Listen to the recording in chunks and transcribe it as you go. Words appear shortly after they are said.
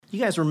You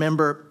guys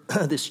remember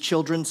this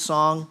children's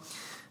song?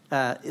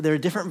 There are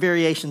different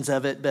variations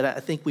of it, but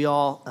I think we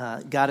all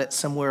got it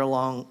somewhere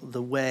along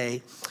the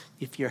way.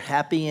 If you're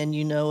happy and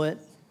you know it.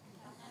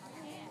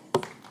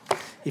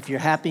 If you're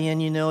happy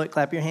and you know it,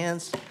 clap your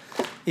hands.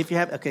 If you're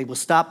happy, okay, we'll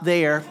stop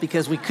there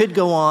because we could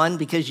go on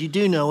because you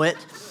do know it.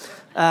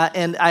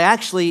 And I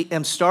actually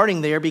am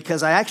starting there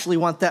because I actually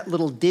want that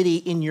little ditty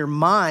in your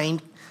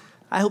mind.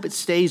 I hope it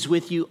stays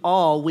with you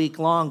all week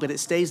long, but it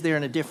stays there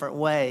in a different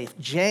way. If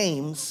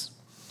James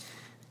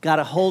got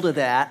a hold of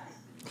that,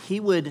 he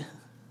would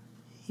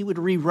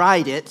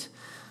rewrite it,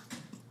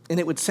 and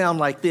it would sound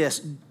like this.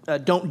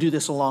 Don't do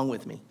this along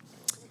with me.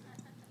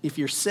 If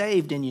you're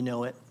saved and you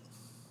know it,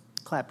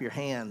 clap your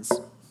hands.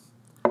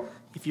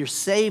 If you're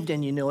saved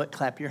and you know it,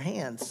 clap your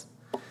hands.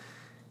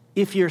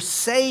 If you're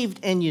saved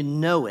and you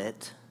know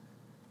it,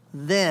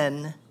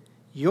 then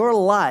your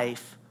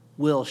life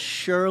will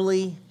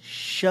surely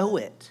show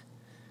it.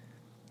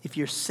 If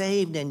you're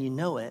saved and you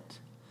know it,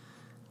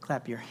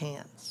 clap your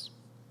hands.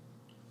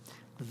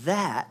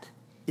 That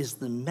is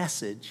the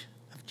message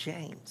of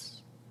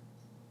James.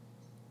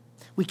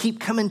 We keep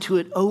coming to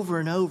it over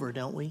and over,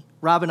 don't we?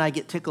 Rob and I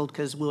get tickled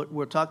because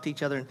we'll talk to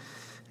each other. And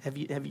have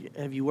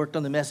you worked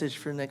on the message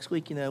for next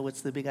week? You know,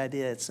 what's the big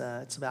idea? It's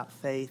about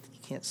faith. You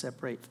can't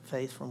separate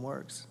faith from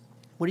works.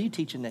 What are you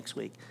teaching next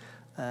week?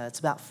 It's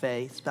about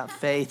faith. It's about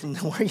faith. And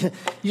you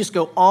just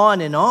go on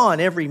and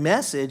on every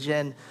message.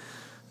 And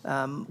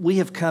we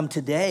have come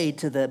today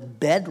to the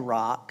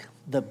bedrock,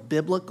 the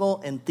biblical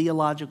and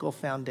theological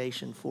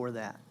foundation for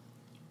that.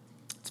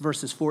 It's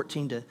verses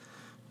 14 to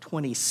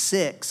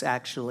 26,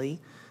 actually.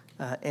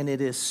 And it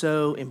is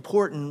so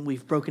important,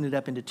 we've broken it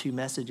up into two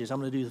messages.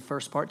 I'm going to do the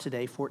first part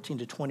today, 14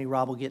 to 20.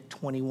 Rob will get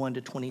 21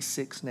 to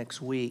 26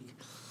 next week.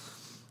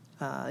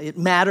 It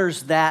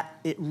matters that,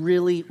 it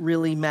really,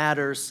 really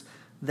matters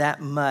that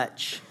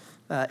much.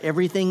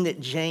 Everything that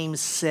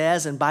James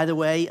says, and by the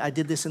way, I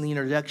did this in the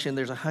introduction,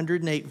 there's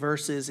 108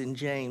 verses in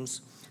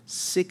James.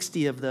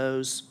 60 of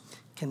those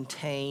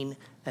contain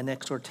an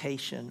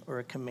exhortation or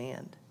a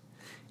command.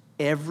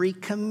 Every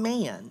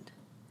command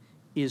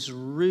is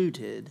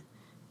rooted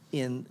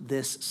in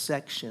this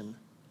section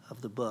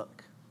of the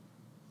book.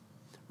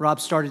 Rob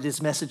started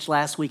his message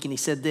last week and he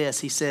said this.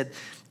 He said,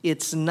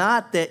 it's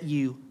not that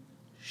you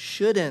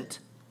shouldn't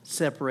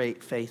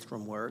separate faith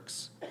from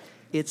works.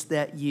 It's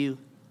that you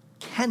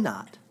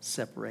cannot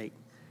separate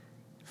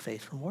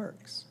faith from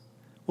works.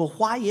 Well,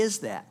 why is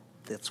that?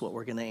 That's what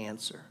we're going to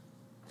answer.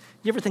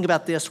 You ever think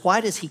about this? Why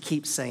does he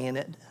keep saying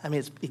it? I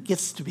mean, it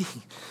gets to be,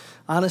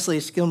 honestly,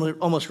 it's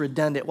almost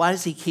redundant. Why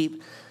does he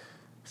keep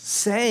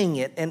saying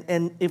it?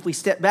 And if we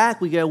step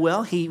back, we go,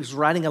 well, he was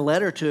writing a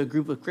letter to a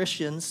group of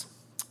Christians,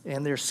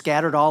 and they're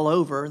scattered all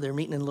over. They're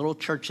meeting in little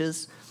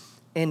churches,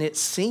 and it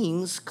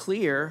seems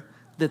clear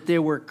that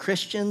there were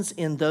Christians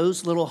in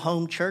those little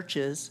home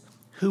churches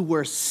who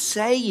were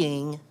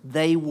saying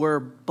they were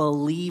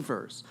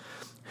believers,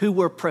 who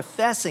were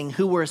professing,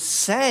 who were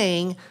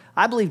saying,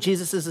 I believe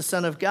Jesus is the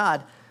Son of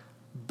God,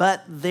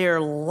 but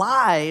their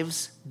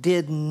lives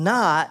did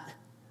not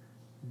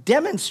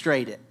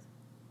demonstrate it.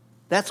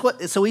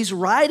 So he's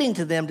writing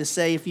to them to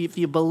say, if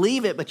you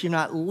believe it, but you're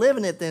not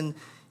living it, then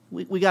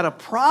we got a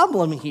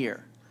problem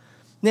here.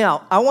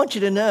 Now, I want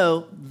you to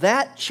know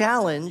that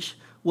challenge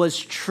was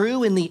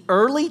true in the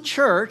early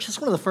church. It's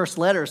one of the first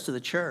letters to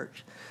the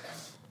church.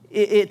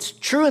 It's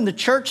true in the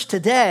church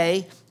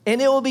today, and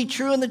it will be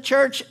true in the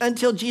church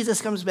until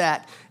Jesus comes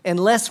back,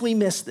 unless we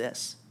miss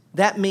this.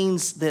 That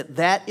means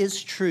that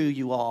is true,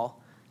 you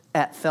all,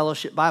 at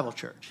Fellowship Bible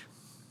Church.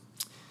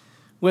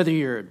 Whether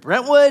you're at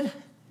Brentwood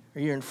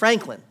or you're in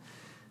Franklin,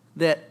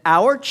 that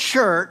our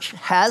church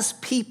has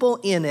people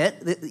in it,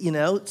 that, you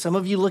know, some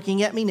of you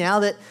looking at me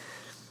now,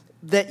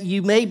 that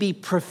you may be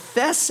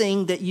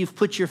professing that you've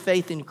put your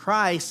faith in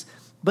Christ,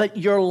 but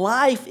your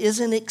life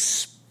isn't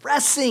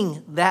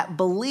expressing that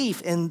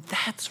belief, and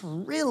that's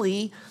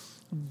really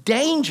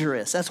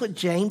dangerous. That's what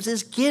James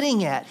is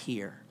getting at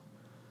here.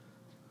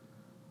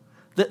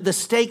 The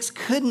stakes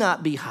could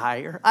not be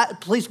higher.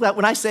 Please,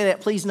 when I say that,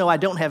 please know I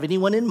don't have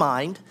anyone in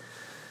mind.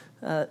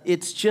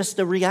 It's just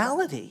a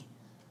reality.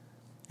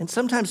 And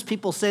sometimes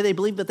people say they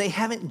believe, but they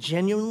haven't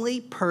genuinely,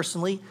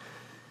 personally,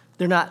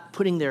 they're not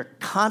putting their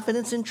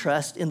confidence and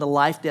trust in the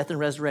life, death, and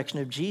resurrection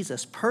of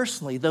Jesus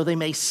personally, though they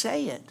may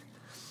say it.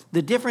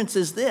 The difference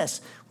is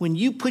this: when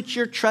you put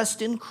your trust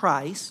in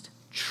Christ,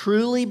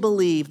 truly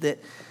believe that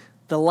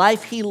the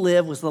life he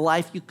lived was the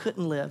life you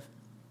couldn't live,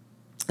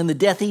 and the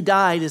death he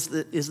died is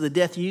the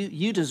death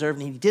you deserve,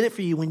 and he did it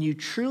for you. When you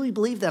truly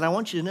believe that, I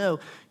want you to know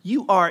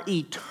you are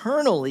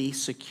eternally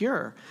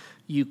secure.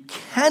 You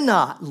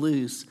cannot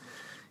lose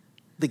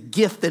the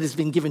gift that has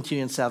been given to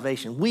you in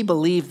salvation. We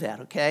believe that,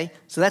 okay?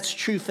 So that's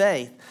true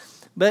faith.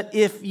 But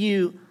if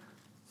you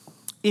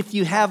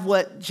have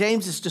what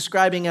James is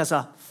describing as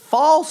a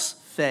false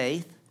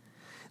faith,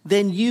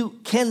 then you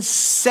can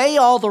say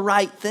all the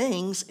right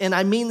things, and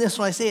I mean this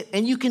when I say it,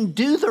 and you can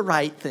do the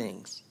right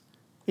things.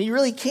 You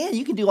really can.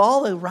 You can do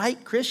all the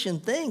right Christian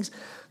things,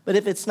 but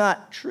if it's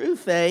not true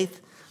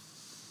faith,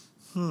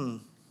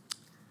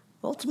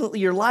 ultimately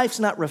your life's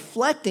not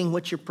reflecting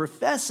what you're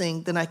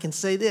professing, then I can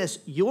say this: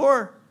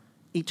 your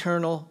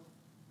eternal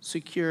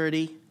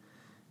security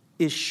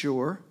is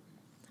sure,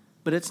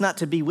 but it's not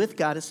to be with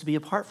God, it's to be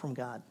apart from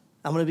God.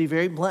 I'm going to be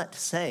very blunt to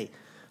say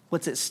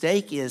what's at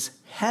stake is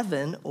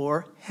heaven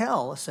or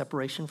hell, a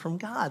separation from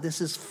God.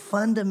 This is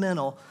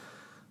fundamental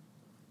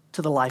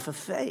to the life of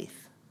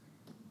faith.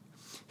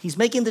 He's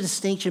making the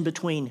distinction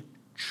between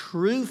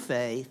true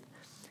faith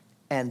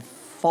and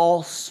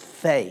false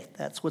faith.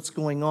 That's what's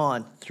going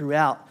on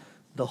throughout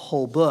the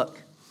whole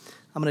book.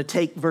 I'm going to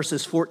take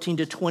verses 14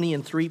 to 20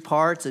 in three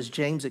parts as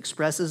James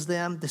expresses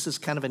them. This is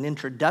kind of an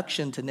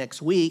introduction to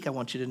next week, I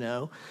want you to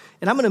know.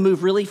 And I'm going to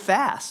move really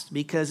fast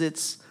because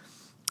it's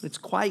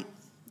quite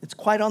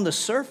on the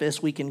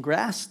surface. We can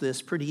grasp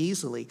this pretty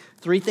easily.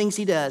 Three things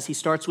he does. He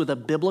starts with a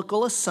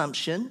biblical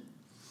assumption.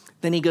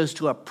 Then he goes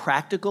to a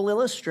practical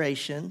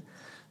illustration.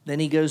 Then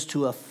he goes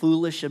to a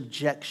foolish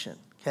objection.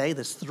 Okay,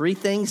 there's three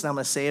things, and I'm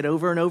going to say it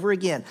over and over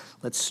again.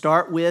 Let's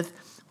start with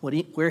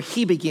where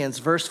he begins,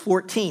 verse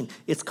 14.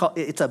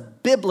 It's a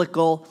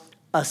biblical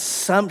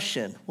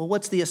assumption. Well,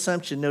 what's the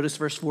assumption? Notice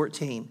verse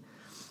 14.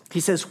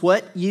 He says,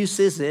 "What use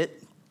is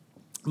it,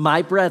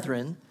 my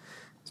brethren,"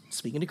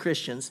 speaking to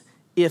Christians,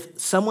 "if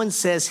someone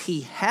says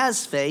he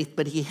has faith,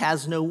 but he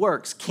has no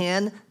works?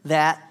 Can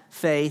that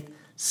faith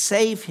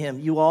save him?"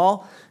 You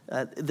all,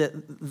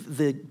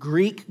 the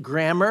Greek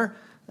grammar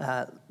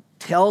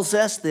tells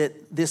us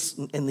that this,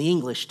 in the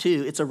English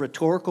too, it's a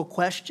rhetorical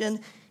question.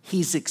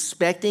 He's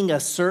expecting a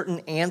certain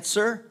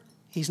answer.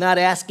 He's not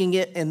asking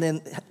it and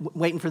then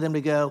waiting for them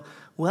to go,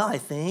 "Well, I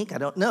think, I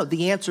don't know."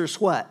 The answer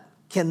is what?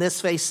 Can this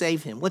faith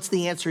save him? What's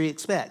the answer he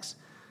expects?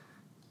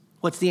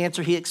 What's the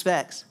answer he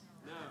expects?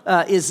 No.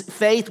 Is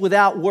faith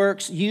without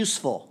works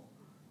useful?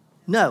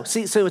 No.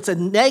 See, so it's a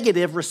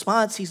negative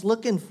response he's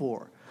looking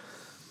for.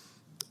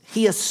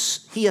 He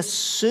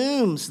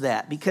assumes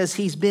that because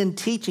he's been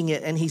teaching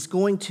it and he's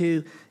going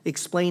to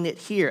explain it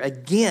here.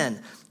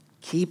 Again,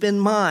 keep in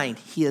mind,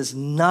 he is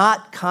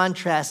not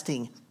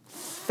contrasting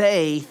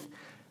faith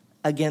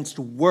against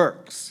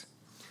works.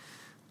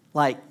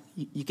 Like,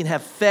 you can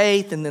have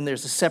faith and then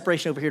there's a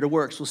separation over here to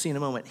works. We'll see in a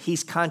moment.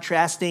 He's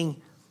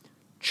contrasting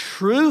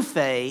true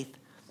faith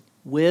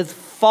with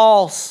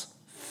false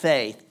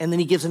faith. And then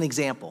he gives an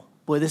example.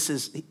 Boy,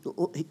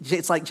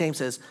 it's like James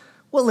says,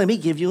 well, let me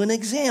give you an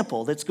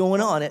example that's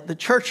going on at the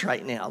church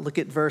right now. Look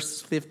at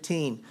verse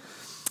 15.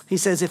 He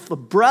says, "If a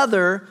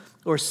brother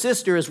or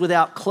sister is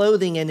without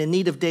clothing and in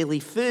need of daily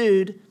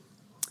food,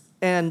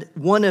 and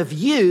one of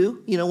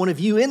you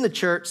in the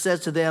church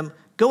says to them,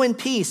 'Go in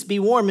peace, be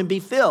warm and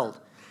be filled,'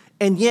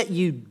 and yet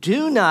you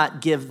do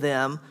not give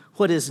them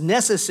what is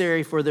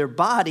necessary for their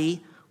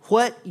body,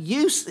 what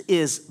use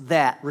is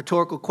that?"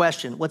 Rhetorical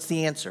question. What's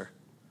the answer?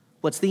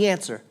 What's the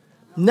answer?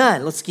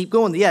 None. Let's keep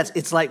going. Yes,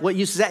 it's like, what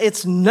use is that?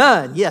 It's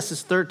none. Yes,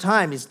 it's third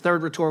time. His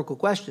third rhetorical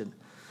question.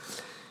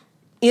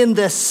 In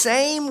the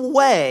same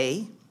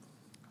way,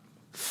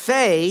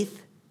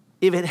 faith,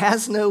 if it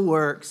has no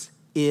works,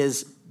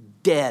 is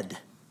dead,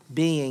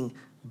 being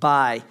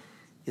by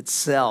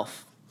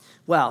itself.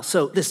 Wow,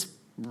 so this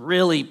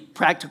really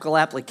practical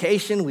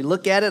application, we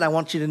look at it. I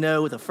want you to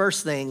know the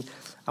first thing,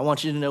 I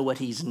want you to know what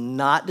he's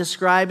not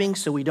describing,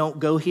 so we don't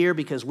go here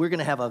because we're going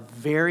to have a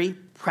very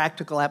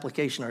practical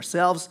application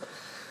ourselves.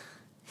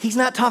 He's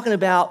not talking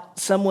about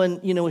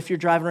someone, if you're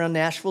driving around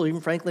Nashville or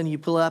even Franklin, you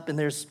pull up and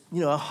there's,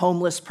 a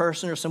homeless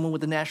person or someone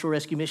with a National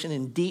Rescue Mission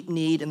in deep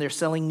need and they're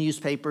selling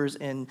newspapers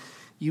and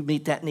you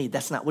meet that need.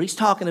 That's not what he's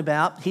talking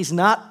about. He's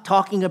not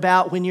talking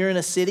about when you're in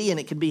a city, and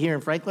it could be here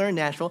in Franklin or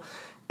Nashville,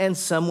 and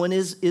someone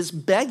is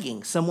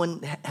begging.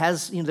 Someone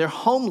has, they're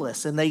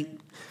homeless and you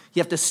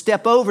have to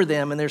step over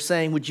them and they're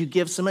saying, "Would you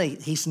give some money?"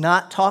 He's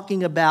not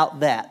talking about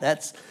that.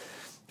 That's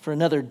for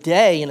another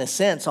day in a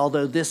sense,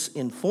 although this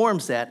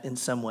informs that in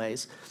some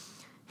ways.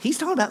 He's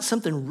talking about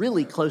something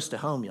really close to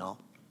home, y'all.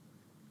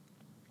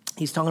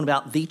 He's talking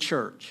about the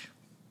church,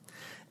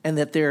 and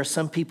that there are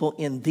some people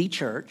in the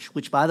church,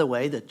 which, by the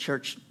way, the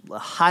church, a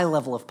high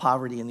level of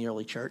poverty in the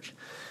early church.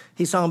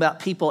 He's talking about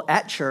people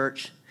at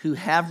church who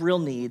have real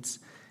needs,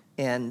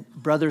 and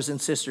brothers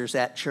and sisters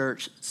at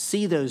church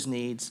see those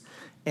needs,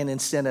 and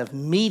instead of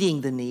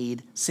meeting the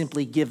need,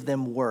 simply give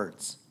them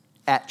words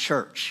at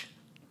church.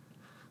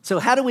 So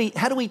how do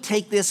we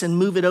take this and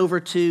move it over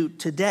to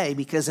today?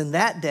 Because in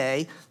that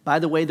day, by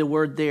the way, the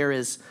word there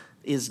is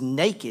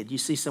naked. You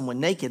see someone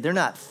naked, they're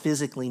not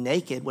physically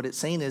naked. What it's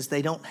saying is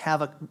they don't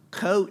have a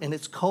coat and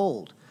it's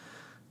cold.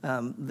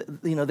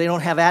 They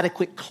don't have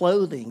adequate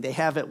clothing. They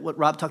have what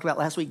Rob talked about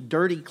last week,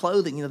 dirty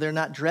clothing. They're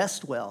not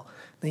dressed well.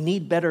 They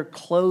need better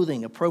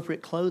clothing,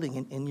 appropriate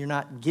clothing, and you're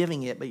not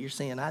giving it, but you're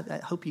saying, I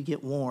hope you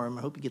get warm.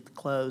 I hope you get the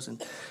clothes.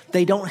 And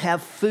they don't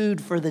have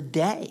food for the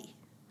day.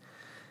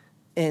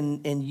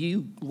 And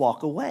you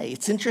walk away.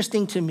 It's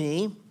interesting to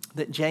me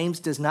that James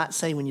does not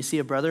say when you see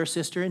a brother or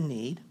sister in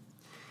need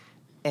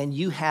and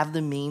you have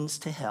the means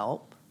to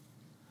help.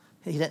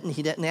 He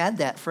doesn't add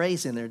that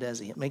phrase in there, does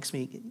he? It makes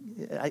me,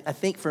 I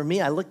think for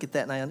me, I look at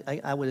that and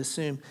I would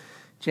assume,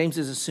 James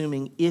is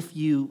assuming if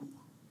you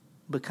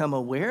become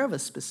aware of a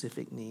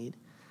specific need,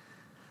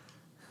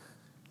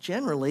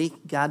 generally,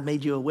 God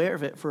made you aware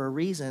of it for a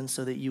reason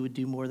so that you would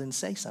do more than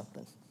say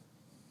something.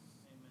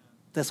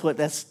 That's what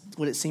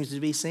it seems to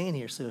be saying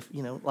here. So, if,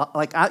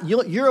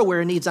 you're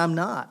aware of needs, I'm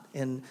not.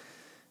 And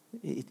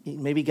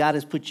maybe God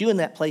has put you in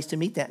that place to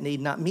meet that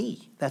need, not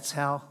me. That's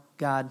how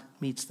God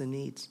meets the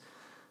needs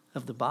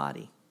of the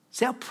body.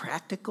 See how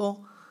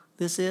practical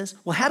this is?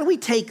 Well, how do we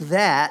take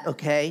that,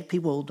 okay,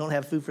 people don't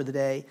have food for the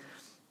day,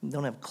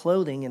 don't have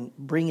clothing, and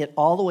bring it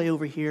all the way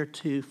over here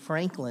to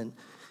Franklin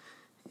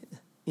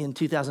in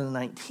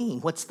 2019?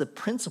 What's the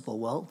principle?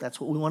 Well,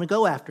 that's what we want to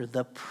go after,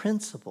 the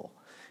principle.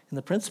 And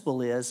the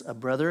principle is a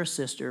brother or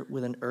sister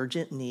with an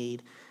urgent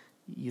need.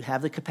 You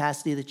have the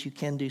capacity that you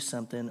can do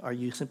something. Are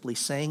you simply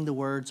saying the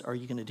words, or are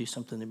you going to do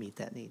something to meet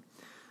that need?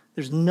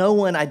 There's no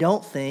one, I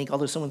don't think,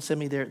 although someone said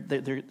me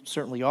there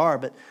certainly are,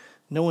 but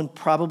no one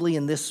probably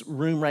in this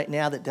room right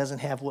now that doesn't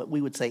have what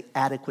we would say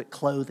adequate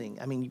clothing.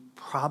 I mean, you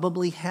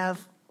probably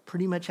have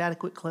pretty much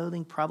adequate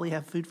clothing, probably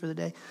have food for the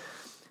day.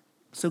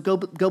 So go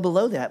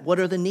below that. What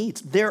are the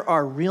needs? There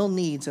are real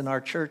needs in our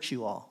church,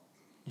 you all.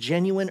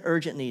 Genuine,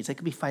 urgent needs. They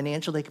could be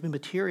financial, they could be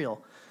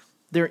material.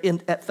 They're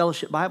at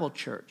Fellowship Bible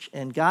Church,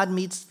 and God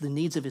meets the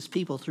needs of his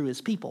people through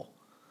his people.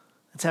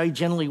 That's how he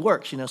generally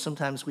works.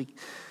 Sometimes we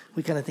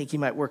kind of think he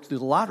might work through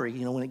the lottery,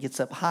 when it gets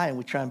up high and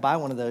we try and buy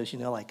one of those,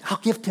 like, I'll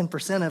give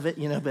 10% of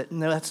it, but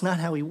no, that's not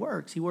how he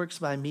works. He works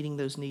by meeting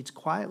those needs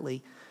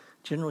quietly,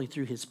 generally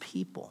through his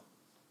people.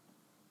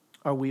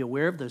 Are we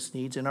aware of those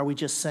needs, and are we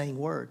just saying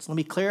words? Let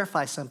me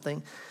clarify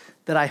something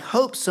that I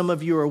hope some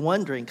of you are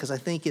wondering, because I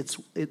think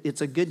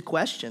it's a good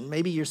question.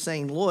 Maybe you're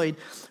saying, Lloyd,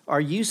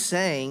 are you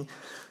saying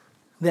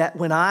that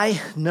when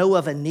I know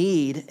of a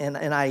need and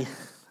I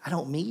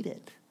don't meet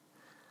it,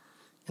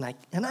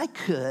 and I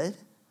could,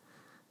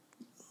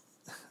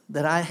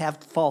 that I have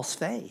false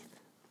faith?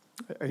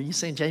 Are you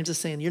saying, James is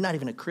saying, you're not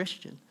even a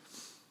Christian?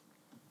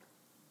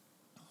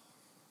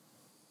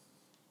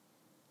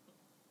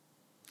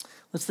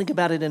 Let's think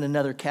about it in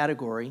another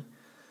category.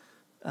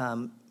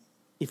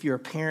 If you're a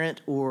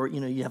parent or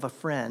you have a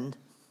friend,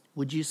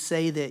 would you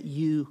say that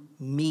you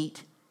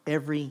meet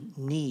every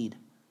need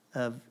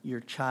of your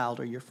child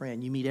or your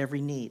friend? You meet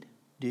every need.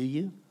 Do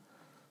you?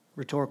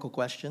 Rhetorical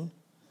question.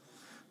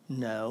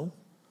 No.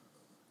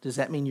 Does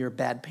that mean you're a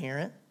bad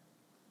parent?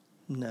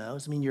 No.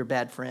 Does it mean you're a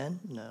bad friend?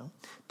 No.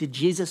 Did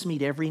Jesus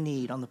meet every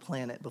need on the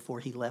planet before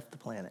he left the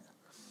planet?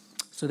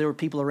 So there were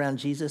people around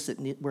Jesus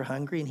that were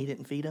hungry and he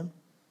didn't feed them?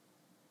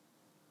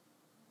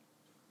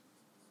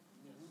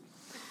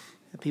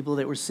 People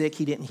that were sick,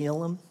 he didn't heal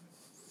them?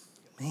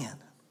 Man,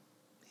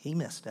 he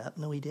messed up.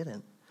 No, he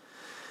didn't.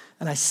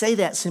 And I say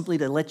that simply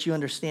to let you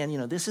understand,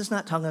 this is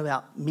not talking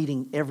about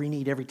meeting every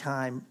need every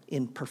time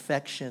in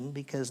perfection,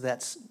 because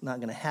that's not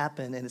going to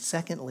happen. And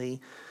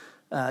secondly,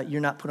 you're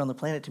not put on the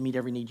planet to meet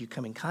every need you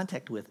come in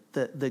contact with.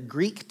 The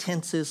Greek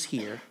tenses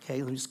here,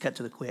 okay, let me just cut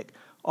to the quick,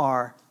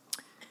 are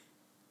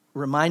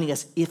reminding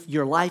us if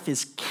your life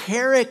is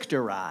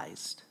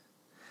characterized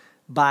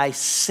by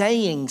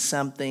saying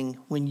something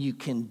when you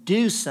can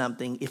do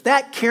something, if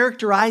that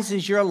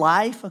characterizes your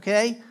life,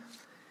 okay,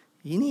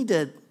 you need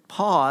to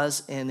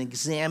pause and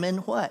examine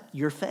what?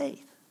 Your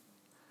faith.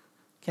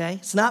 Okay?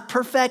 It's not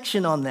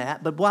perfection on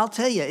that, but I'll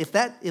tell you, if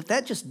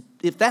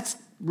that's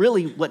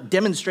really what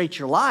demonstrates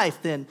your life,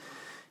 then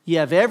you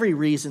have every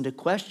reason to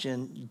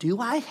question, do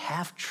I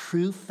have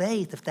true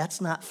faith if that's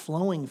not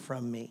flowing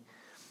from me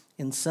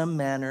in some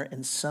manner,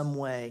 in some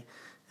way,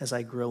 as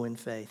I grow in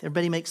faith?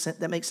 Everybody makes sense?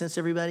 That makes sense,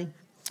 everybody?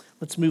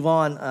 Let's move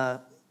on.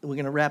 We're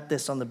going to wrap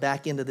this on the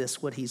back end of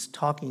this, what he's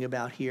talking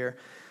about here,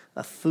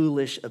 a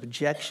foolish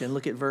objection.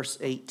 Look at verse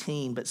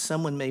 18. But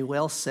someone may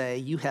well say,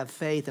 you have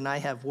faith and I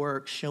have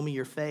works. Show me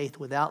your faith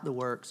without the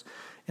works,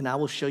 and I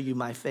will show you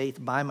my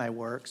faith by my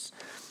works.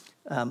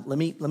 Let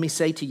me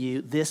say to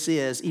you, this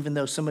is, even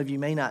though some of you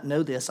may not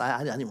know this,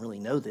 I didn't really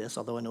know this,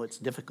 although I know it's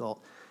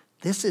difficult.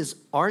 This is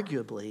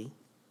arguably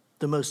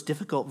the most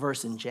difficult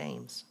verse in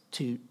James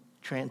to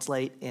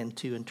translate and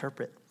to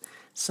interpret.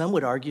 Some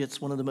would argue it's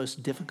one of the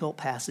most difficult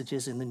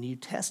passages in the New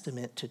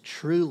Testament to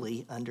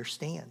truly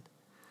understand.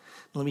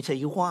 Let me tell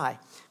you why.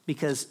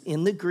 Because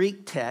in the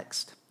Greek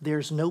text,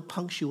 there's no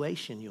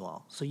punctuation, you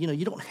all. So,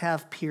 you don't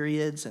have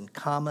periods and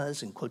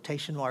commas and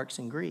quotation marks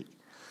in Greek.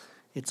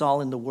 It's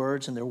all in the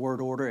words and their word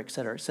order, et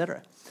cetera, et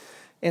cetera.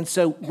 And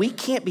so we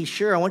can't be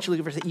sure, I want you to look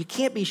at verse 8, you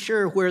can't be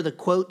sure where the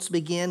quotes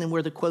begin and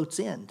where the quotes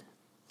end.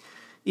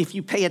 If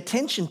you pay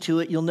attention to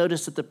it, you'll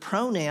notice that the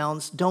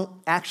pronouns don't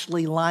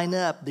actually line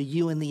up, the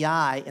you and the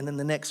I, and then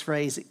the next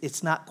phrase,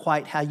 it's not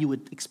quite how you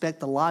would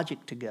expect the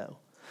logic to go.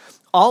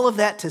 All of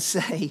that to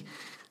say,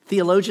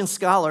 theologian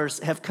scholars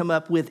have come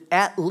up with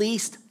at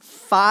least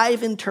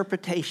 5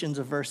 interpretations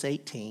of verse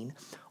 18.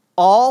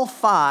 All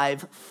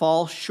 5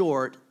 fall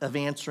short of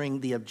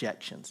answering the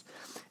objections.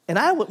 And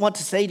I would want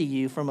to say to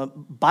you from a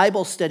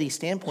Bible study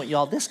standpoint,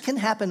 y'all, this can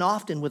happen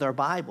often with our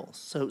Bibles.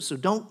 So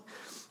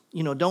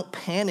don't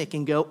panic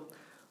and go,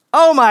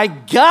 oh my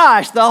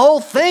gosh, the whole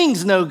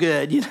thing's no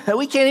good.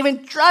 We can't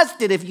even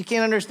trust it if you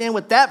can't understand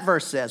what that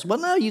verse says. Well,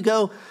 no, you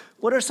go,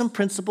 what are some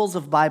principles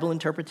of Bible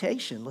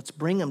interpretation? Let's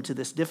bring them to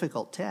this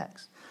difficult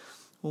text.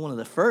 Well, one of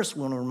the first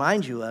we want to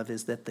remind you of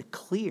is that the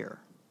clear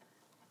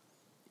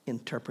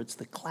interprets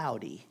the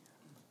cloudy.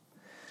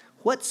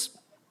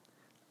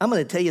 I'm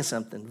going to tell you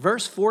something.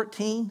 Verse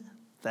 14,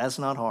 that's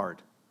not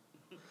hard.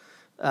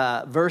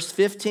 Verse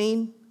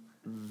 15,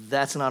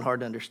 that's not hard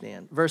to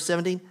understand. Verse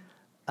 17,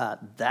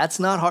 that's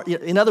not hard.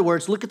 In other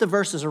words, look at the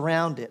verses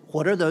around it.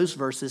 What are those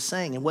verses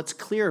saying? And what's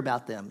clear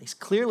about them? He's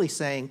clearly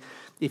saying,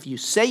 if you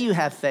say you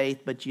have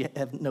faith, but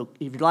if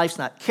your life's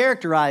not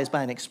characterized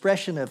by an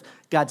expression of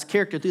God's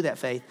character through that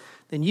faith,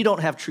 then you don't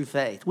have true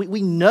faith.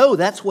 We know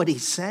that's what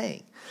he's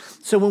saying.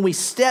 So when we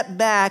step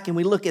back and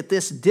we look at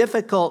this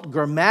difficult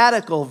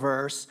grammatical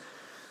verse,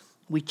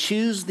 we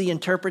choose the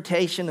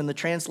interpretation and the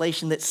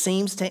translation that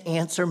seems to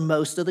answer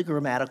most of the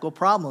grammatical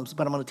problems.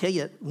 But I'm going to tell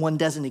you, one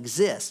doesn't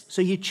exist.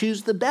 So you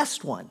choose the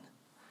best one.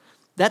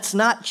 That's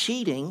not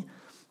cheating.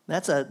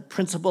 That's a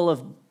principle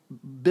of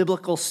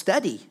biblical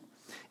study.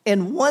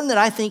 And one that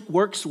I think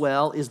works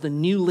well is the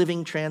New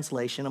Living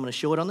Translation. I'm going to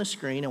show it on the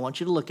screen. I want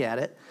you to look at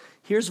it.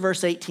 Here's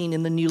verse 18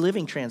 in the New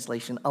Living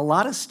Translation. A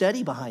lot of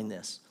study behind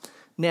this.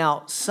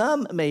 Now,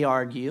 some may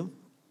argue,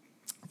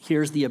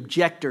 here's the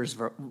objector's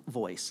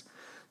voice.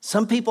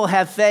 Some people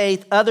have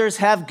faith, others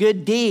have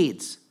good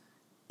deeds.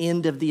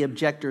 End of the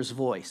objector's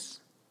voice.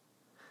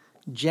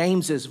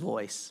 James's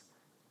voice.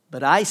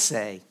 But I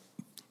say,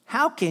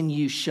 how can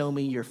you show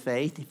me your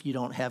faith if you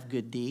don't have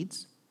good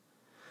deeds?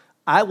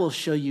 I will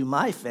show you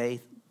my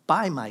faith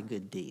by my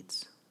good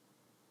deeds.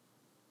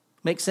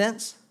 Make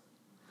sense?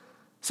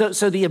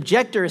 So the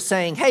objector is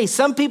saying, hey,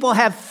 some people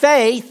have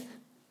faith.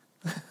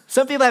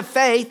 Some people have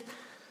faith.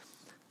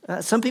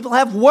 Some people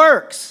have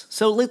works.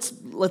 So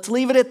let's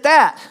leave it at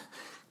that.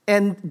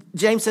 And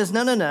James says,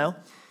 no.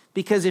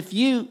 Because if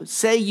you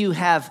say you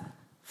have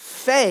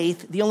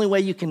faith, the only way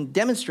you can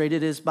demonstrate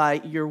it is by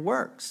your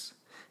works.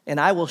 And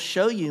I will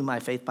show you my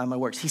faith by my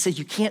works. He says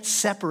you can't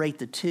separate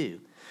the two,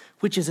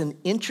 which is an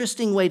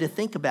interesting way to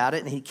think about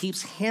it. And he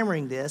keeps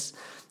hammering this.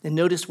 And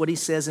notice what he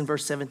says in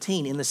verse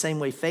 17. In the same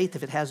way, faith,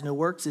 if it has no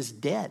works, is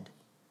dead,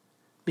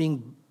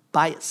 being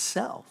by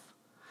itself.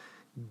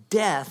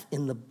 Death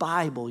in the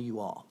Bible, you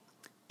all,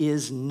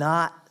 is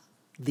not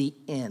the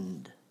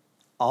end.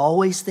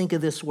 Always think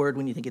of this word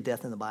when you think of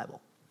death in the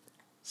Bible.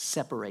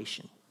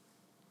 Separation.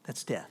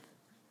 That's death.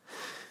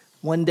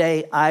 One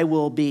day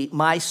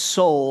my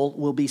soul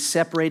will be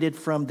separated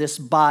from this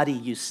body,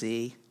 you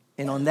see.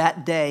 And on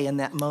that day, in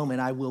that moment,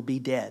 I will be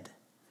dead.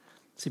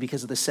 See,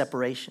 because of the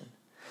separation.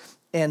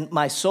 And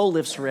my soul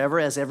lives forever,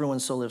 as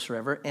everyone's soul lives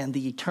forever. And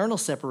the eternal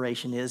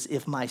separation is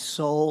if my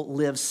soul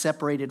lives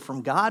separated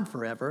from God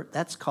forever,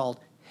 that's called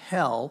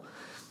hell.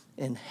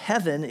 And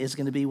heaven is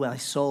going to be my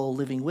soul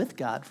living with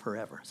God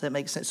forever. Does that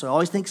make sense? So I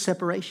always think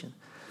separation.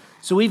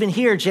 So even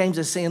here, James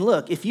is saying,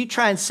 look, if you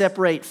try and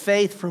separate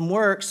faith from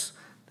works,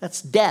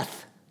 that's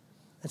death.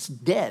 That's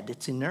dead.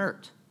 It's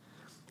inert.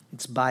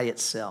 It's by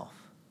itself.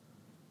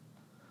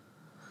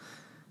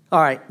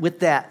 All right, with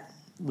that,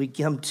 we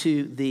come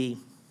to the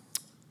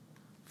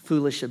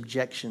foolish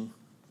objection.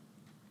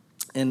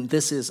 And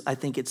this is, I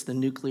think it's the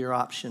nuclear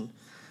option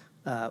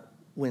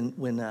with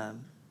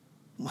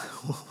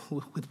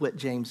what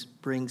James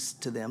brings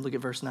to them. Look at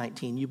verse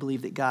 19. You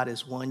believe that God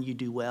is one, you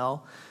do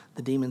well.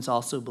 The demons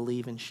also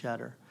believe and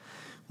shudder.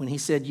 When he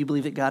said you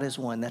believe that God is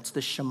one, that's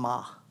the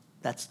Shema.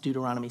 That's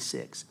Deuteronomy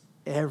 6.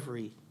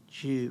 Every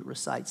Jew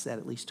recites that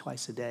at least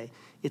twice a day.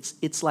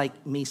 It's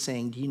like me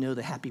saying, do you know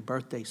the happy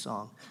birthday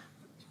song?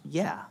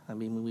 Yeah, I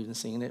mean, we've been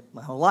singing it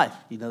my whole life.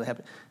 You know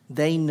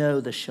they know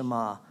the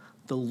Shema.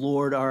 The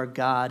Lord our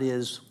God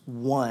is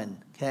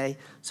one, okay?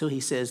 So he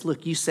says,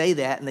 look, you say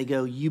that, and they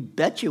go, you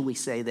betcha we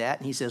say that.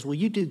 And he says, well,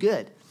 you do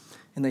good.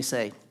 And they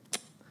say,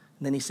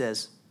 and then he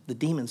says, the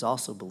demons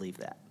also believe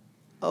that.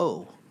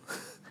 Oh,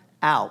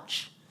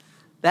 ouch.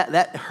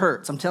 That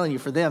hurts. I'm telling you,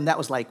 for them, that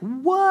was like,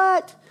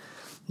 what?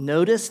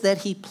 Notice that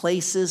he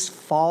places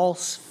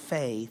false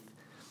faith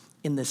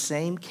in the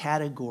same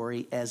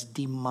category as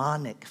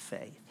demonic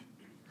faith.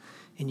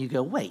 And you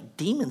go, wait,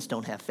 demons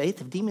don't have faith.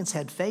 If demons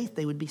had faith,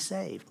 they would be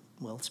saved.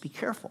 Well, let's be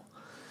careful.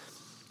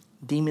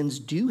 Demons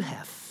do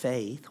have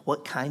faith.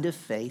 What kind of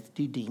faith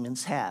do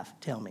demons have?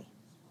 Tell me.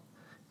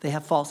 They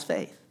have false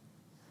faith.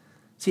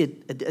 See,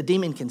 a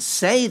demon can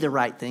say the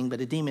right thing,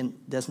 but a demon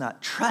does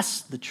not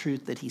trust the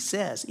truth that he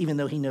says, even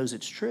though he knows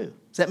it's true.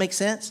 Does that make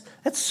sense?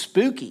 That's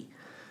spooky.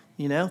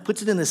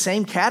 Puts it in the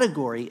same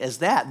category as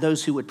that,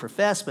 those who would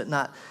profess, but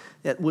not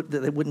that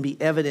wouldn't be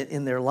evident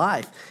in their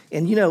life.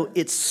 And,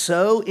 it's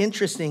so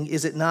interesting,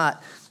 is it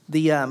not?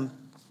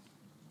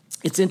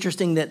 It's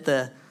interesting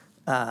that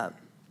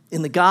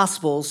in the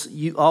Gospels,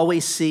 you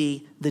always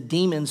see the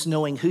demons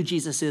knowing who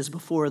Jesus is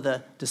before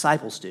the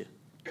disciples do.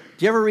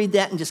 Do you ever read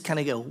that and just kind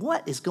of go,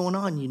 what is going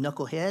on, you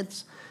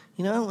knuckleheads?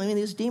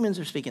 These demons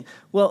are speaking.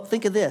 Well,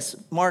 think of this.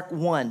 Mark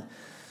 1,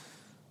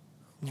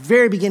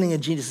 very beginning of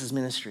Jesus'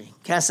 ministry,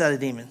 cast out a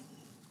demon.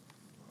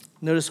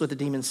 Notice what the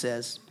demon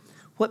says.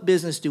 What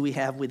business do we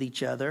have with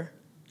each other,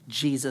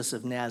 Jesus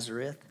of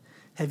Nazareth?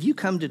 Have you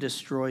come to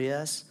destroy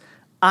us?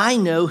 I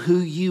know who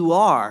you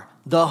are,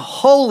 the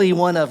Holy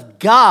One of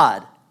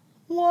God.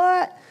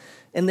 What?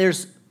 And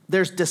there's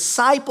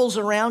disciples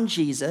around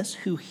Jesus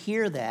who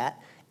hear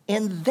that,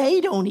 and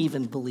they don't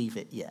even believe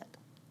it yet.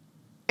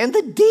 And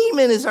the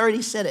demon has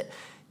already said it.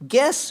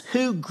 Guess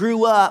who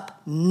grew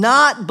up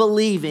not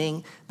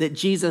believing that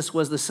Jesus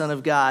was the Son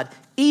of God,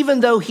 even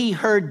though he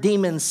heard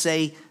demons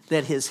say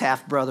that his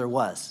half-brother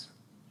was?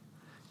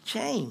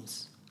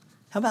 James.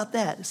 How about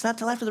that? It's not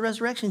till after the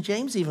resurrection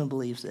James even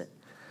believes it.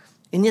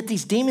 And yet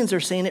these demons are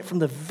saying it from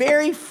the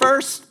very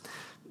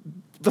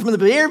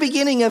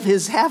beginning of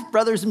his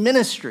half-brother's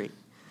ministry.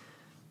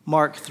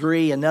 Mark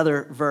 3,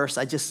 another verse,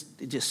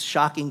 just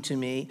shocking to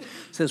me,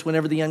 says,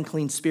 whenever the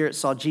unclean spirits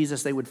saw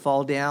Jesus, they would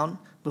fall down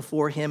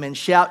before him and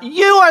shout,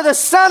 "You are the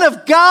Son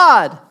of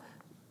God."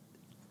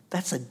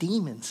 That's a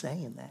demon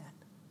saying that.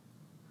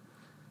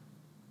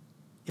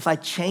 If I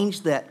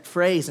changed that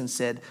phrase and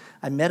said,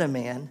 I met a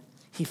man,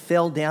 he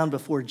fell down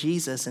before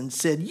Jesus and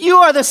said, "You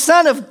are the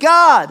Son of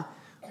God,"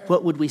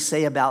 what would we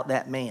say about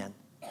that man?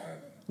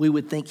 We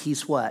would think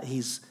he's what?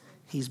 He's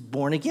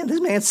born again.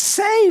 This man's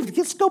saved.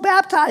 Let's go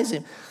baptize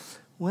him.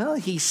 Well,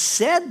 he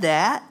said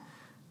that.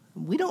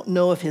 We don't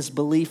know if his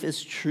belief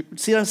is true.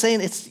 See what I'm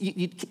saying?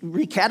 You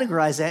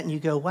recategorize that and you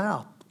go,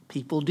 wow,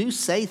 people do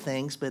say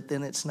things, but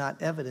then it's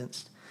not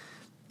evidenced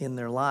in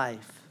their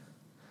life.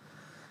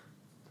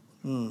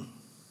 No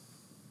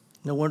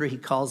wonder he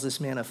calls this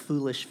man a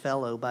foolish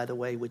fellow, by the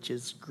way, which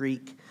is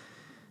Greek,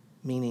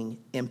 meaning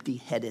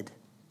empty-headed.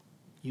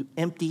 You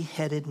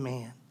empty-headed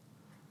man.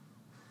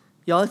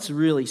 Y'all, it's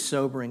really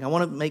sobering. I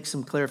want to make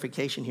some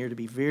clarification here to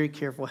be very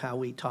careful how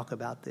we talk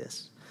about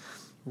this.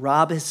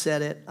 Rob has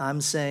said it. I'm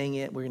saying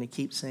it. We're going to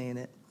keep saying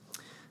it.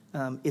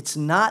 It's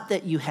not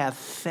that you have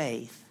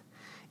faith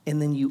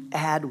and then you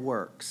add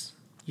works.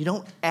 You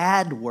don't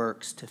add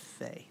works to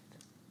faith.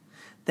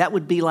 That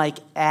would be like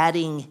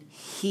adding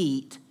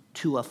heat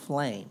to a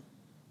flame.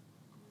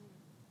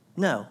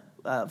 No,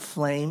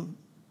 flame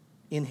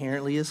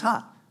inherently is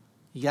hot.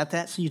 You got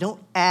that? So you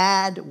don't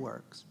add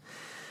works.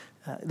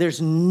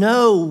 There's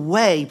no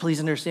way, please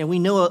understand, we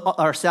know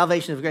our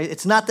salvation of grace.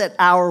 It's not that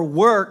our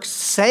works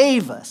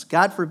save us.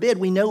 God forbid,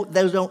 we know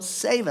those don't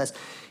save us.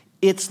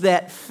 It's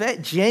that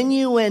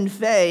genuine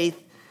faith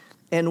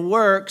and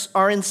works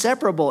are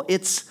inseparable.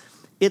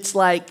 It's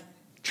like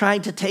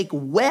trying to take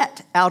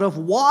wet out of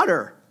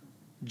water.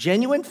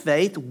 Genuine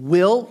faith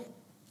will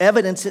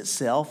evidence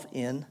itself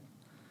in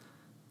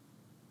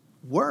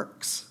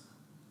works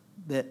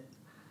that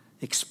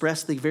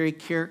express the very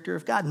character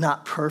of God.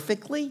 Not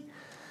perfectly,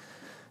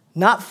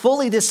 not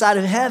fully this side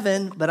of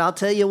heaven, but I'll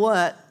tell you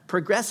what,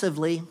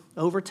 progressively,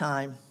 over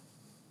time,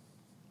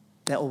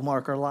 that will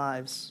mark our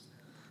lives.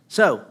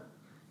 So,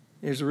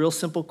 there's a real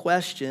simple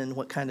question.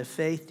 What kind of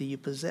faith do you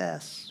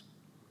possess?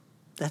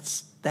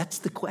 That's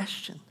the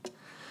question.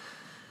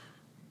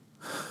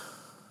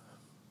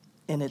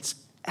 And it's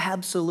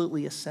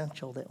absolutely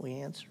essential that we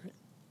answer it.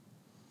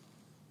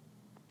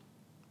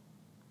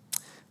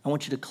 I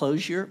want you to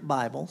close your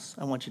Bibles.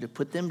 I want you to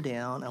put them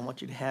down. I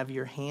want you to have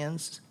your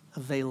hands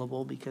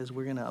available because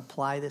we're going to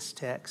apply this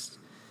text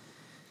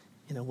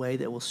in a way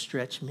that will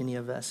stretch many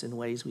of us in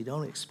ways we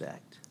don't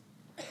expect.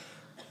 I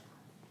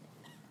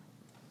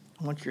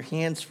want your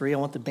hands free. I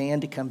want the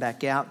band to come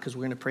back out because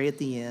we're going to pray at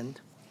the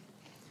end,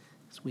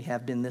 as we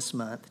have been this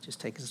month. Just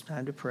take us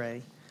time to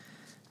pray.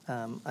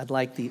 I'd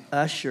like the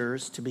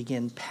ushers to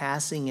begin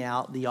passing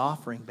out the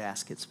offering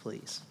baskets,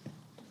 please.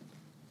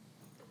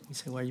 You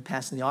say, why are you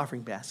passing the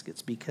offering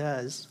baskets?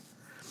 Because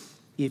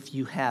if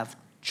you have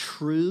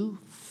true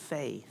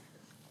faith,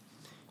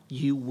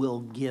 you will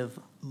give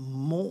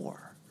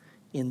more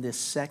in this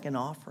second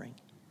offering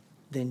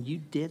than you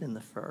did in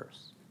the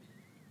first.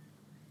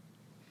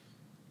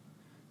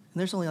 And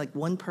there's only like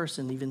one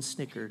person even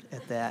snickered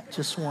at that,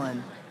 just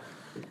one.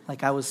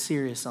 Like I was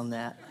serious on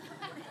that.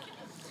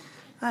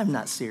 I'm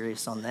not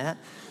serious on that.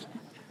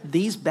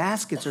 These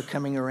baskets are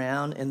coming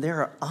around, and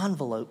there are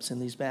envelopes in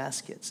these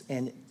baskets,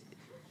 and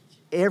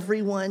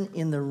everyone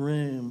in the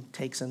room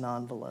takes an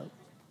envelope.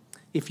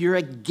 If you're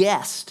a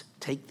guest,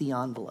 take the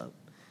envelope.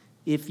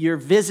 If you're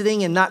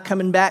visiting and not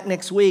coming back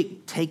next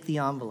week, take the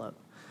envelope.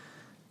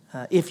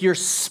 If your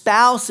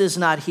spouse is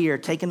not here,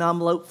 take an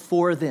envelope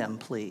for them,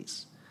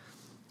 please.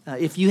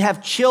 If you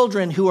have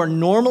children who are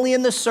normally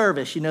in the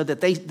service, you know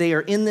that they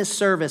are in this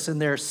service and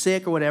they're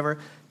sick or whatever,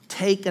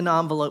 take an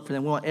envelope for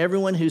them. We want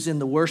everyone who's in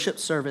the worship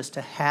service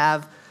to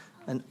have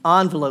an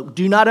envelope.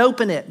 Do not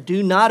open it.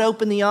 Do not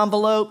open the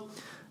envelope.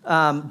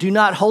 Do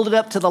not hold it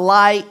up to the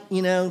light,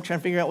 trying to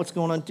figure out what's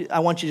going on. I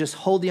want you to just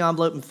hold the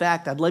envelope. In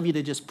fact, I'd love you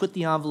to just put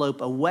the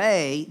envelope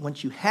away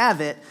once you have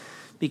it,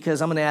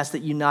 because I'm going to ask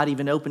that you not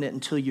even open it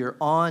until you're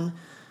on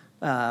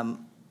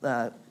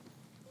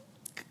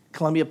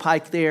Columbia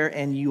Pike there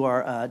and you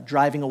are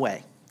driving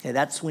away. Okay,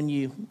 that's when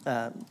you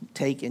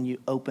take and you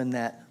open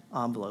that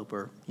envelope,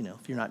 or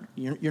if you're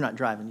not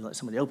driving, you let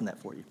somebody open that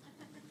for you.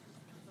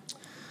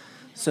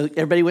 So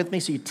everybody with me?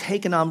 So you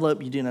take an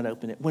envelope, you do not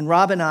open it. When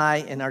Rob and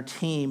I and our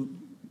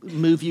team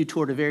move you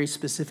toward a very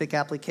specific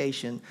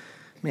application,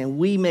 man,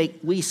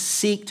 we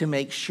seek to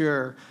make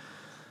sure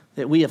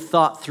that we have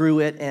thought through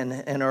it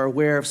and are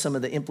aware of some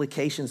of the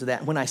implications of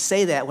that. When I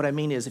say that, what I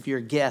mean is if you're a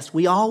guest,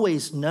 we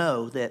always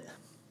know that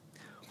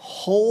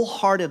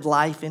wholehearted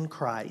life in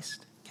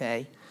Christ,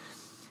 okay,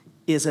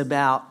 is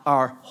about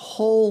our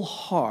whole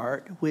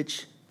heart,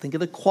 which, think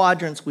of the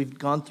quadrants, we've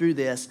gone through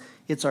this.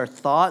 It's our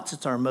thoughts,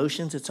 it's our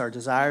emotions, it's our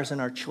desires,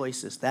 and our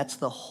choices. That's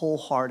the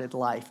wholehearted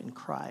life in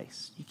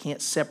Christ. You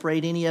can't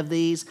separate any of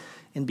these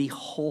and be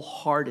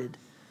wholehearted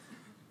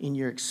in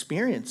your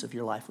experience of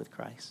your life with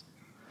Christ.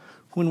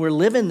 When we're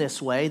living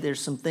this way, there's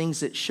some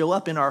things that show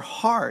up in our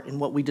heart. And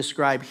what we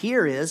describe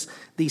here is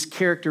these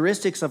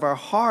characteristics of our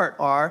heart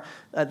are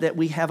that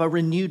we have a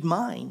renewed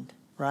mind,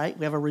 right?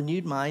 We have a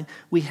renewed mind.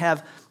 We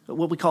have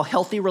what we call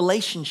healthy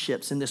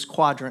relationships in this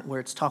quadrant where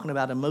it's talking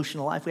about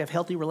emotional life. We have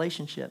healthy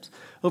relationships.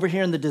 Over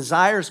here in the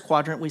desires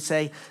quadrant, we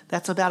say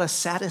that's about a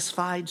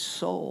satisfied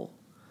soul.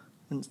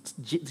 And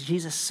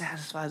Jesus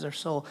satisfies our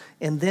soul.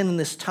 And then in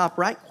this top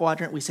right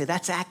quadrant, we say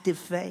that's active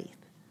faith.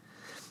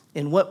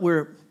 And what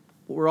we're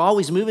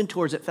always moving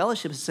towards at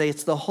Fellowship is to say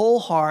it's the whole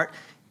heart.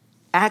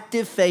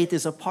 Active faith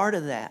is a part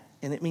of that.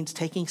 And it means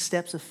taking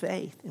steps of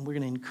faith. And we're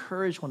going to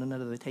encourage one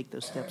another to take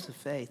those steps of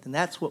faith. And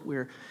that's what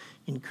we're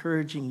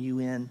encouraging you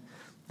in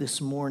this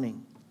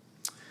morning.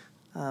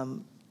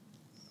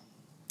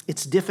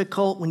 It's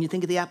difficult when you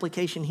think of the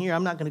application here.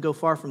 I'm not going to go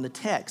far from the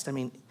text. I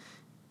mean,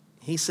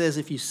 he says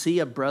if you see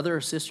a brother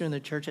or sister in the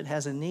church that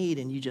has a need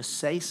and you just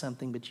say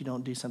something but you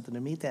don't do something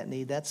to meet that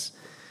need, that's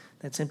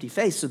empty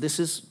faith. So this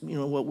is,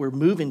 what we're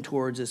moving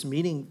towards is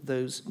meeting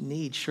those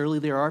needs. Surely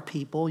there are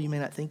people, you may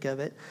not think of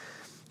it,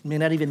 you may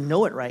not even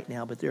know it right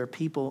now, but there are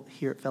people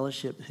here at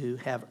Fellowship who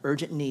have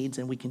urgent needs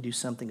and we can do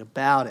something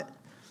about it.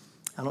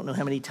 I don't know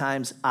how many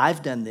times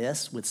I've done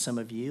this with some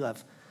of you.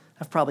 I've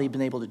probably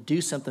been able to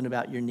do something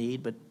about your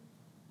need, but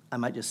I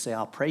might just say,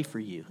 I'll pray for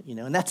you,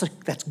 and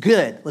that's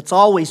good. Let's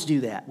always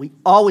do that. We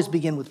always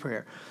begin with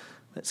prayer.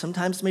 But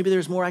sometimes maybe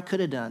there's more I could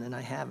have done and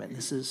I haven't.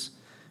 This is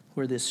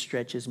where this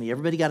stretches me.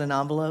 Everybody got an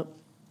envelope?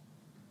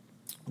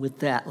 With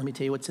that, let me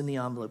tell you what's in the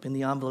envelope. In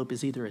the envelope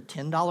is either a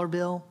 $10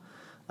 bill,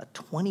 a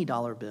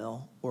 $20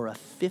 bill, or a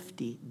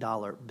 $50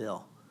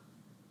 bill.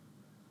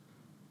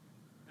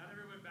 Not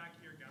everyone back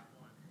here got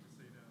one, just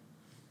so you know.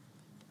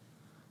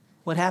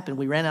 What happened?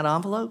 We ran out of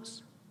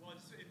envelopes? Well,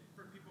 it's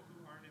for people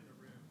who aren't in the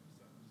room.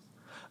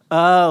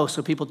 Oh,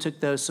 so people took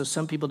those. So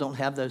some people don't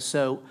have those.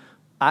 So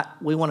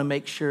we want to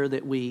make sure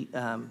that we,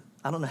 I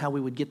don't know how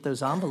we would get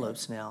those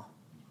envelopes now.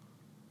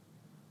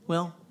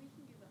 Well,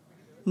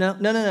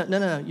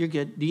 no, you're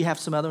good. Do you have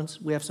some other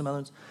ones? We have some other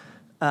ones.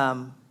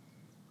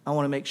 I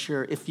want to make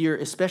sure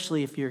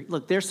especially if you're,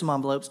 look, there's some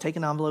envelopes. Take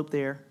an envelope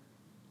there.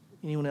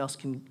 Anyone else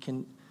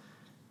can,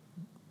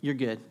 you're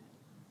good.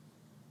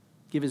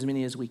 Give as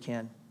many as we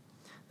can.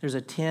 There's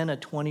a 10, a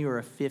 20, or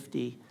a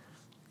 50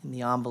 in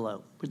the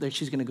envelope.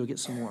 She's going to go get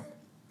some more.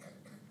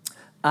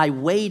 I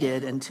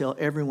waited until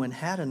everyone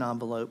had an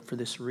envelope for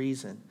this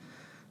reason.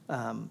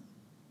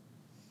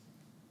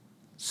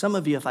 Some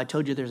of you, if I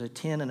told you there's a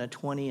 10 and a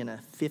 20 and a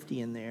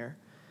 50 in there,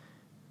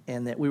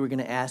 and that we were going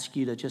to ask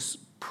you to just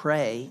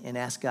pray and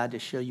ask God to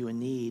show you a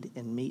need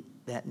and meet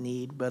that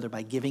need, whether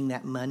by giving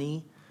that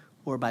money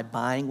or by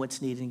buying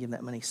what's needed and giving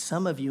that money.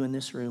 Some of you in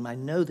this room, I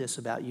know this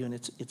about you, and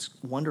it's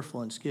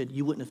wonderful and it's good.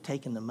 You wouldn't have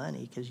taken the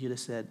money because you'd have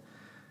said,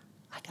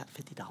 I got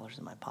 $50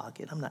 in my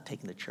pocket. I'm not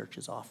taking the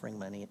church's offering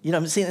money. You know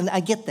what I'm saying? And I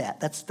get that.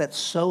 That's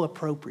so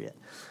appropriate.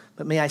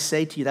 But may I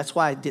say to you, that's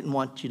why I didn't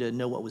want you to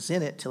know what was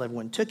in it till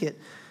everyone took it,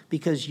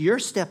 because your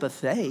step of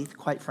faith,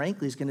 quite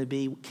frankly, is going to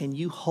be, can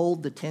you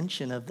hold the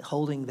tension of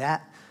holding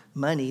that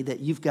money that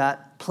you've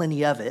got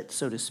plenty of it,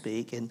 so to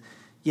speak, and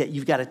yet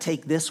you've got to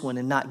take this one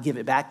and not give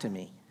it back to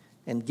me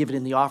and give it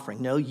in the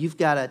offering. No, you've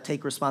got to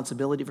take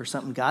responsibility for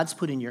something God's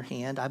put in your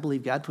hand. I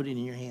believe God put it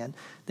in your hand,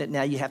 that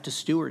now you have to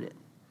steward it.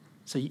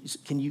 So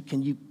can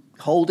you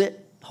hold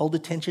it, hold the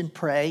tension,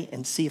 pray,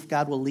 and see if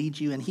God will lead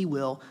you, and he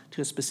will,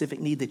 to a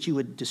specific need, that you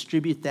would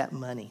distribute that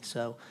money.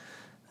 So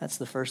that's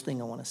the first thing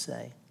I want to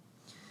say.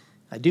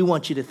 I do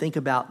want you to think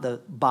about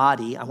the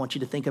body. I want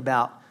you to think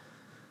about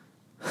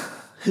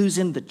who's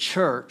in the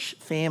church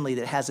family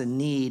that has a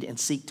need and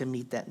seek to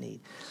meet that need.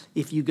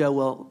 If you go,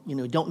 well,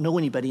 don't know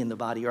anybody in the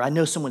body, or I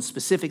know someone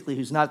specifically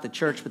who's not at the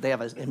church, but they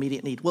have an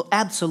immediate need, well,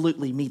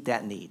 absolutely meet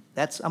that need.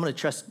 I'm going to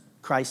trust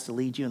Christ to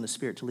lead you and the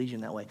Spirit to lead you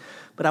in that way.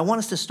 But I want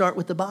us to start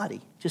with the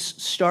body. Just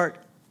start,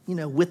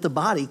 with the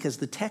body, because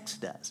the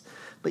text does.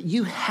 But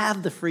you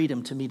have the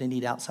freedom to meet a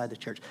need outside the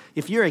church.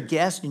 If you're a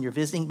guest and you're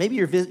visiting, maybe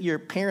your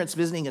parents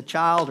visiting a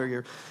child, or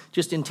you're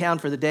just in town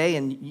for the day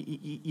and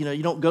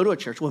you don't go to a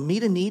church. Well,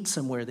 meet a need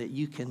somewhere that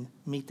you can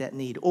meet that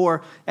need,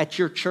 or at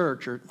your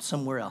church or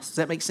somewhere else. Does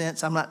that make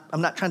sense? I'm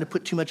not trying to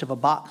put too much of a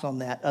box on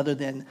that, other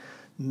than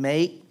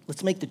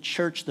let's make the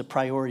church the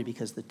priority,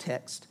 because the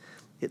text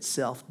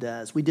itself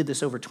does. We did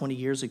this over 20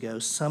 years ago.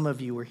 Some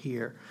of you were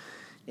here,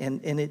 and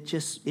it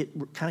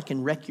kind of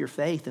can wreck your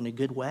faith in a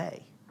good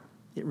way.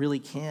 It really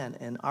can.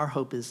 And our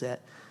hope is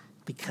that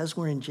because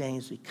we're in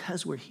James,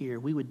 because we're here,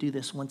 we would do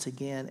this once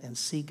again and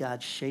see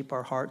God shape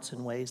our hearts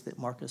in ways that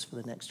mark us for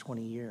the next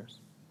 20 years.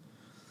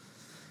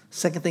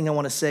 Second thing I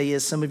want to say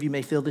is some of you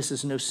may feel this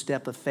is no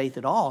step of faith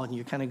at all, and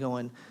you're kind of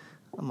going,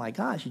 oh my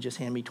gosh, you just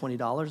handed me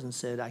 $20 and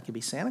said I could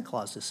be Santa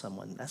Claus to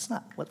someone. That's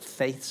not what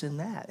faith's in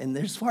that. And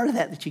there's part of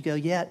that you go,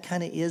 yeah, it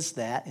kind of is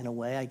that in a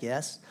way, I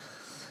guess.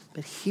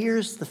 But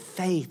here's the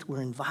faith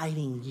we're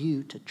inviting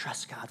you to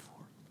trust God for.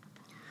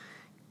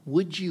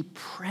 Would you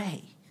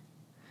pray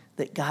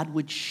that God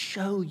would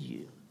show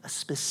you a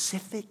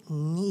specific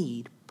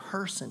need,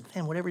 person,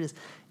 family, whatever it is,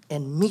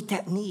 and meet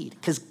that need?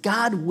 Because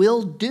God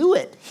will do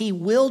it. He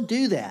will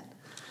do that.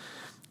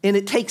 And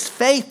it takes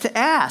faith to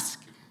ask.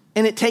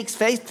 And it takes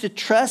faith to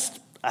trust,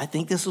 I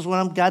think this is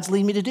what God's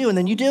leading me to do, and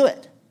then you do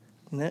it.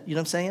 You know what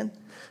I'm saying?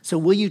 So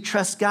will you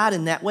trust God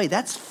in that way?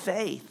 That's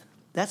faith.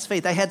 That's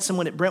faith. I had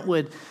someone at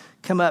Brentwood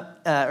come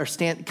up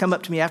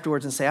to me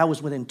afterwards and say, I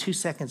was within 2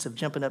 seconds of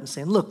jumping up and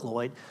saying, look,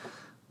 Lloyd,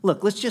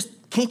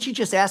 can't you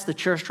just ask the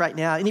church right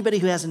now, anybody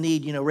who has a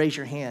need, raise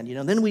your hand.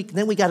 Then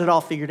we got it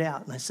all figured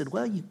out. And I said,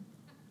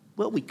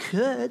 well, we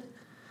could,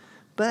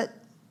 but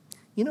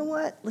you know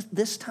what?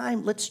 This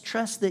time, let's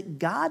trust that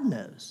God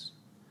knows.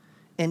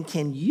 And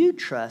can you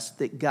trust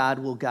that God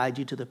will guide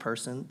you to the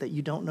person that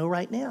you don't know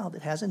right now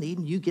that has a need,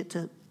 and you get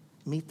to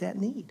meet that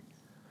need?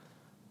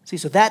 See,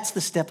 so that's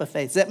the step of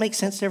faith. Does that make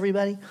sense to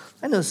everybody?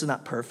 I know this is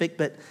not perfect,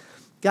 but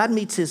God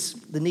meets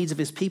the needs of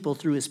his people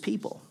through his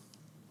people.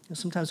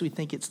 Sometimes we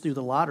think it's through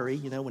the lottery,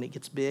 when it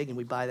gets big and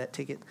we buy that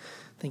ticket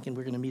thinking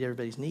we're going to meet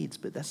everybody's needs,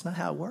 but that's not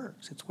how it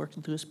works. It's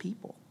working through his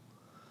people.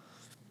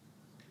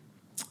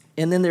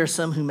 And then there are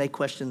some who may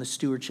question the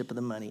stewardship of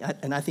the money.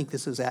 And I think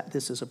this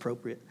is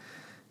appropriate.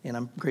 And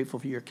I'm grateful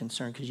for your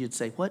concern, because you'd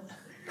say, what?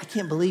 I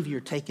can't believe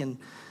you're taking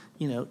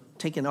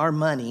our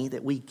money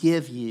that we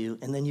give you,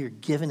 and then you're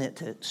giving it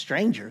to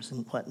strangers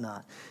and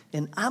whatnot.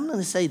 And I'm going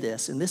to say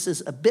this, and this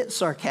is a bit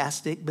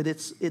sarcastic, but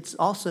it's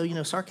also,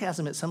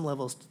 sarcasm at some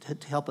levels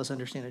to help us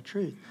understand the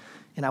truth.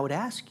 And I would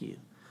ask you,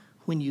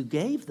 when you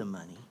gave the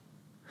money,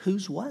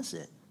 whose was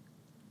it?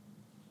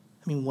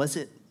 I mean, was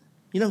it,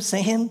 you know what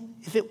I'm saying?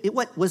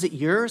 Was it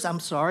yours? I'm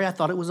sorry, I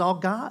thought it was all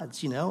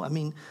God's, I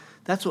mean,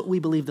 that's what we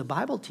believe the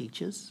Bible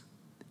teaches.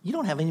 You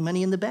don't have any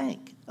money in the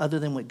bank other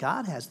than what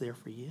God has there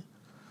for you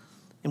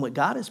and what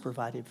God has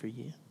provided for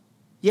you.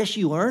 Yes,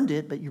 you earned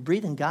it, but you're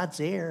breathing God's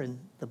air, and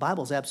the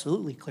Bible's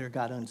absolutely clear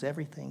God owns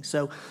everything.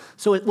 So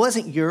it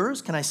wasn't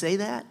yours, can I say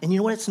that? And you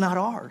know what? It's not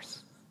ours.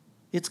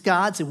 It's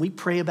God's, and we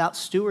pray about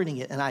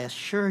stewarding it. And I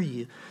assure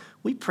you,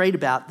 we prayed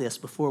about this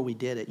before we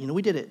did it.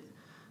 We did it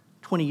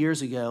 20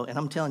 years ago, and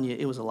I'm telling you,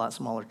 it was a lot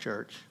smaller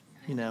church,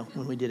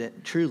 when we did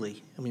it,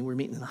 truly. I mean, we were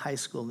meeting in the high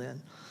school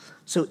then.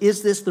 So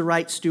is this the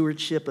right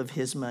stewardship of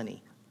his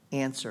money?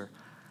 Answer,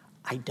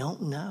 I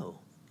don't know.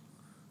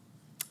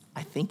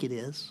 I think it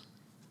is.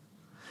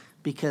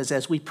 Because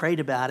as we prayed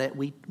about it,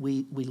 we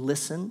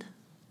listened.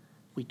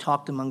 We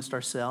talked amongst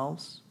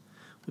ourselves.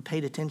 We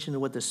paid attention to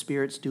what the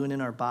Spirit's doing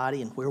in our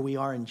body and where we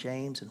are in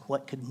James and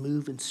what could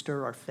move and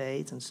stir our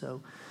faith. And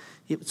so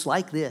it's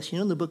like this.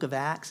 In the book of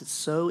Acts, it's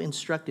so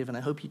instructive, and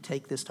I hope you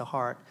take this to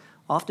heart.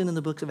 Often in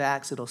the book of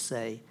Acts, it'll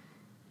say,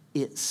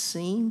 it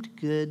seemed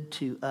good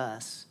to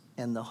us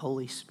and the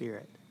Holy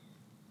Spirit,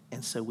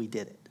 and so we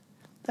did it.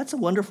 That's a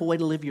wonderful way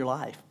to live your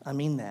life. I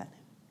mean that.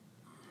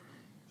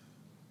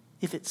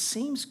 If it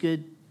seems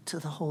good to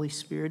the Holy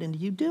Spirit, and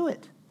you do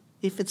it.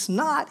 If it's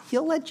not,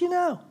 he'll let you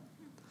know.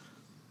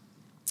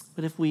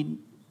 But if you're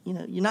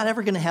not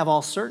ever going to have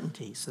all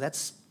certainty, so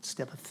that's a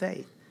step of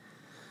faith.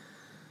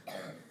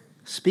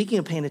 Speaking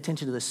of paying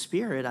attention to the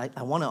Spirit,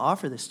 I want to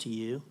offer this to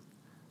you.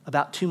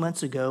 About 2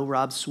 months ago,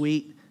 Rob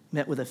Sweet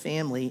met with a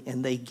family,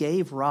 and they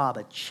gave Rob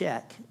a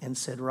check and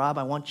said, Rob,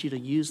 I want you to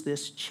use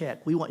this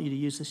check. We want you to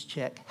use this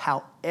check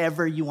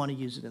however you want to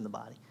use it in the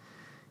body.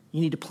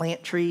 You need to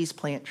plant trees,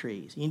 plant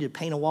trees. You need to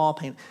paint a wall,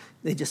 paint.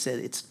 They just said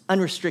it's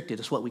unrestricted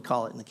is what we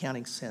call it in the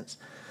accounting sense.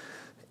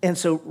 And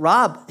so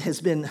Rob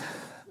has been,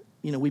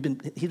 he's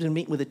been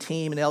meeting with a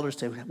team and elders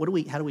to,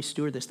 how do we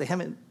steward this? They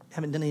haven't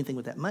done anything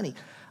with that money.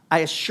 I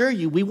assure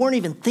you, we weren't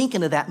even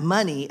thinking of that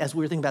money as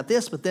we were thinking about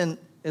this, but then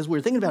as we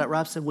were thinking about it,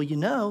 Rob said,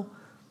 well,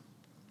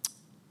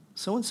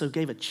 so-and-so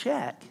gave a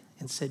check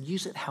and said,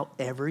 use it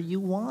however you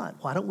want.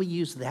 Why don't we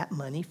use that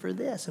money for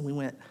this? And we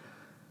went,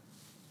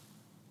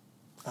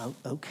 oh,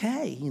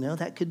 okay,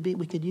 that could be,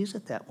 we could use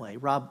it that way.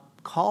 Rob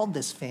called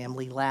this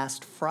family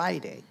last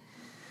Friday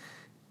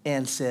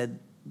and said,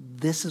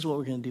 this is what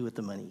we're going to do with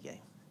the money you gave.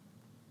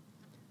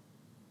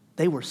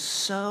 They were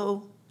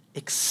so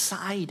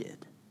excited.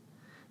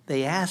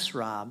 They asked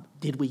Rob,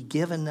 did we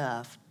give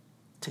enough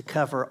to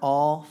cover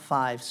all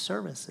 5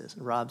 services?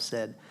 And Rob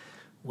said,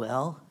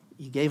 well,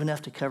 you gave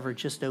enough to cover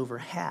just over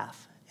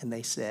half. And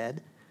they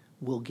said,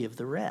 we'll give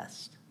the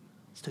rest.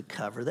 It's to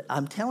cover the,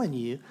 I'm telling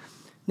you.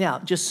 Now,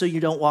 just so you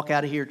don't walk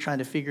out of here trying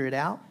to figure it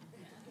out,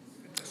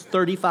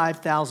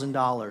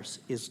 $35,000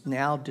 is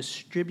now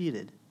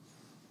distributed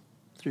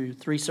through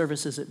 3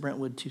 services at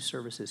Brentwood, 2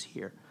 services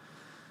here.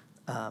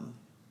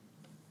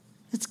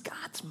 It's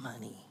God's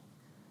money.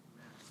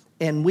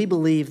 And we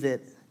believe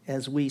that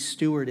as we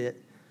steward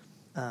it,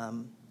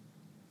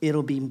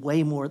 it'll be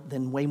way more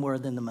than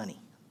the money.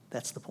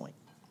 That's the point.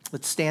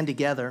 Let's stand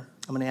together.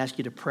 I'm going to ask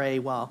you to pray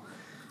while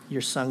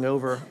you're sung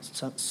over.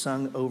 It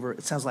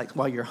sounds like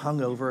while you're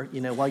hung over,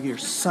 while you're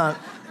sung,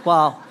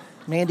 while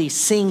Mandy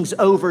sings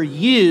over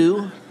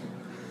you,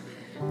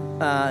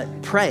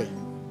 pray.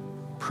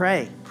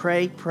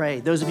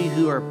 Those of you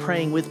who are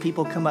praying with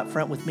people, come up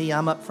front with me.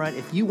 I'm up front.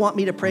 If you want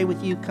me to pray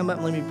with you, come up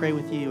and let me pray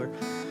with you. Or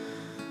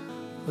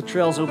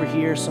Latrell's over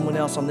here, someone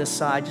else on this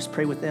side, just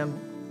pray with them.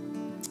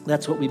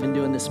 That's what we've been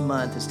doing this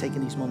month, is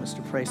taking these moments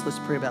to pray. So let's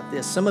pray about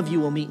this. Some of you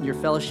will meet in your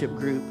fellowship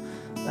group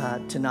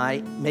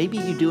tonight. Maybe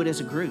you do it as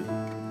a group.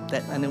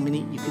 I know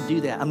you could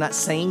do that. I'm not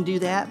saying do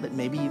that, but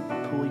maybe you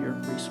pool your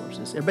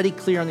resources. Everybody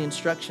clear on the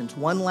instructions.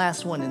 One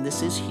last one, and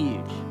this is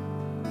huge.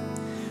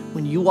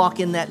 When you walk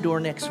in that door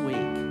next week,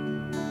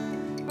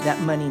 that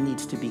money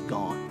needs to be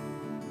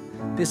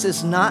gone. This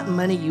is not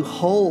money you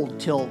hold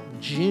till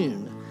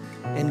June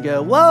and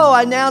go, whoa,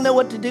 I now know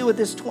what to do with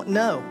this.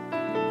 No,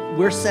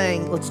 we're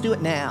saying, let's do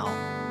it now.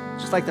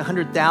 Just like the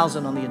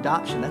 100,000 on the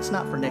adoption. That's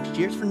not for next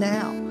year, it's for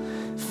now.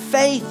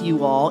 Faith,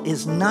 you all,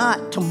 is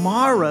not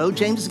tomorrow.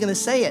 James is going to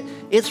say it.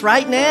 It's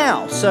right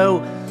now.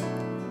 So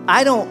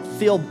I don't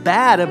feel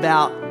bad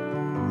about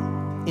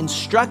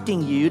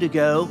instructing you to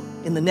go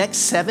in the next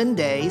 7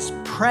 days,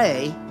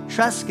 pray,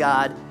 trust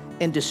God,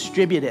 and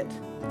distribute it,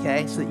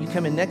 okay? So that you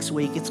come in next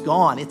week, it's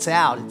gone, it's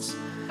out, it's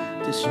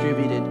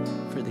distributed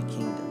for the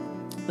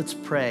kingdom. Let's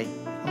pray.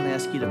 I'm going to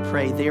ask you to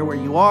pray there where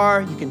you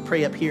are. You can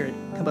pray up here.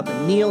 Come up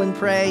and kneel and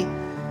pray.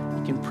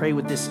 You can pray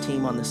with this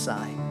team on the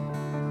side.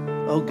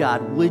 Oh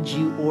God, would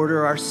you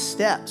order our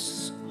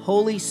steps?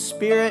 Holy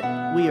Spirit,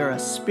 we are a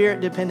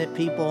Spirit-dependent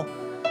people,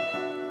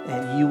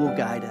 and you will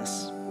guide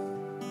us.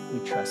 We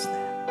trust that.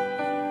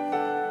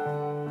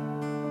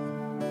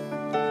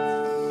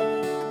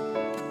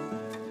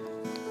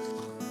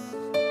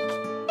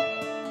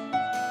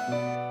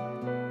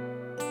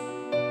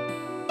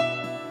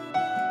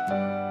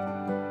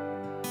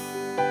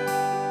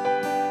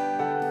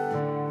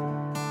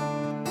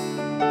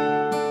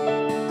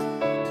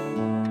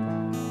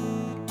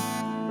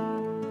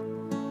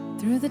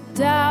 Through the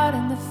doubt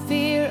and the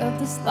fear of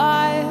this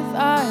life,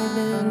 I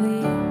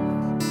believe.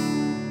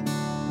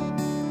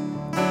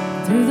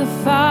 Through the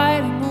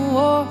fight and the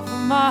war for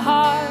my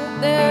heart,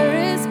 there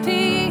is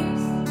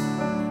peace.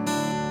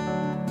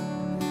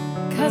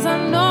 'Cause I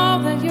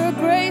know that your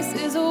grace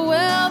is a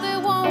well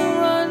that won't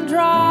run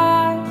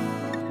dry.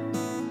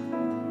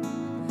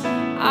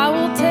 I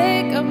will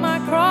take up my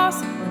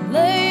cross and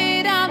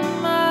lay down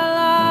my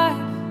life.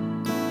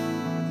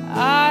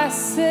 I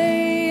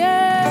say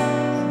yes.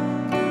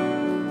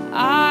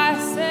 I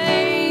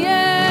say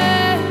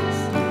yes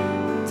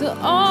to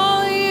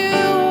all you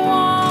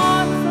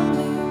want from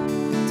me,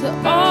 to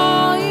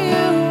all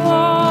you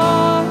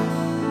are.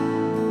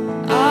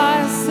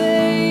 I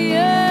say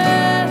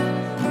yes,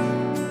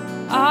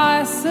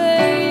 I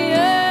say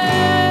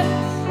yes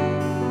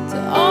to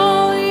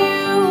all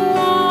you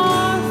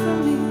want from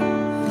me,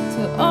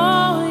 to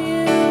all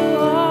you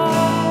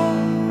are.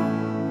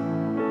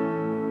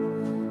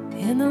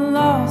 In the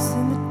loss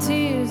and the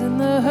tears and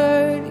the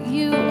hurt,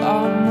 you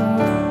are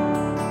more.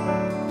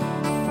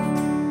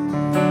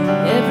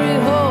 Every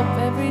hope,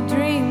 every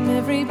dream,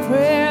 every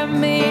prayer,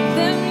 make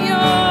them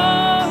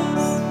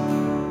yours.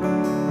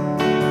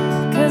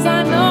 'Cause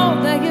I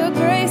know that your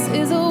grace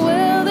is a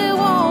well that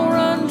won't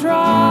run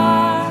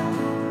dry.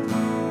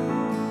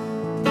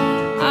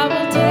 I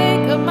will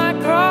take up my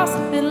cross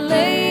and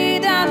lay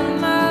down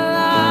my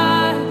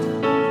life.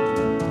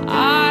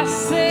 I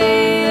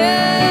say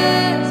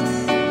yes,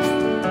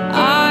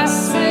 I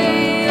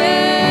say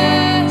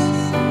yes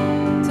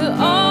to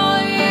all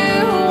you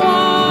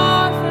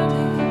want from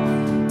me,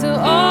 to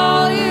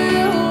all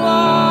you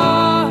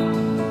are.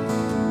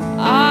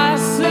 I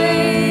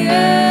say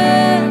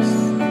yes,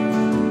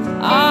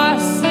 I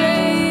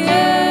say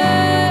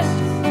yes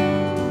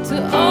to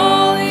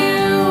all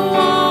you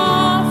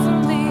want from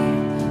me,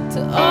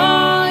 to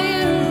all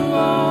you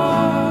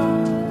are.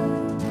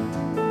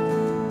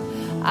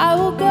 I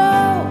will go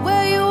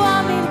where you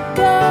want me to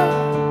go.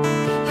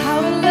 I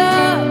will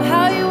love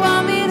how you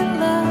want me to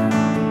love.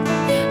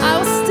 I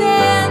will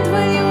stand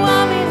where you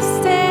want me to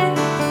stand.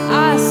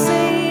 I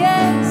say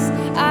yes,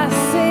 I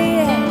say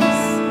yes.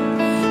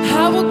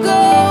 I will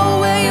go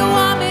where you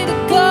want me to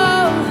go.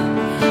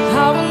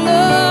 I will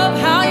love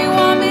how you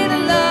want me to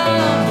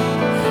love.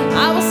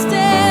 I will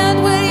stand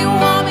where you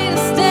want me to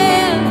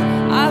stand.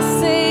 I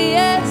say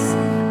yes,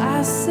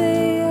 I say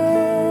yes.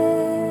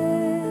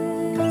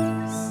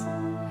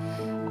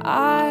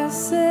 I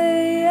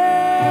say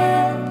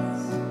yes,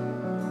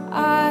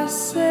 I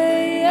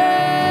say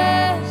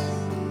yes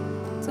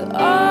to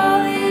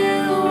all you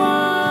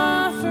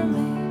want from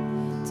me,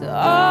 to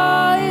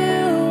all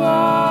you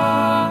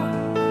are.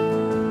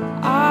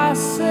 I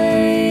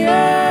say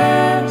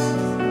yes,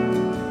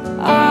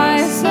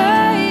 I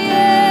say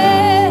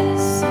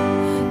yes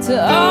to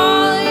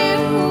all you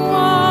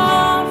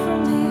want from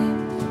me,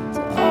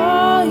 to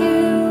all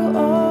you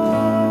are.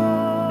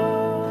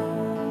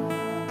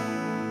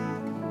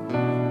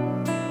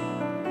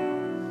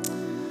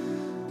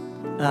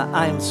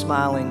 I am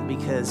smiling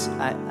because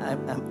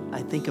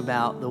I think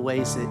about the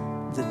ways that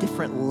the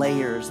different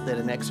layers that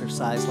an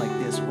exercise like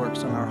this works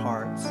on our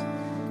hearts.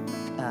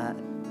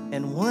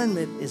 And one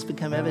that has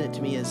become evident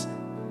to me is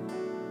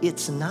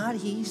it's not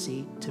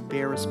easy to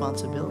bear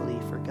responsibility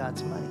for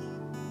God's money.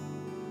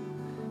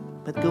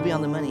 But go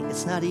beyond the money.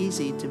 It's not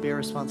easy to bear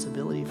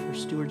responsibility for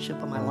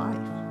stewardship of my life.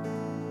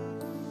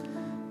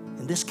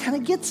 And this kind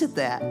of gets at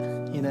that,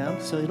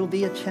 so it'll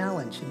be a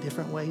challenge in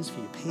different ways for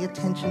you. Pay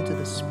attention to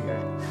the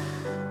Spirit.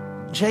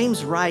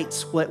 James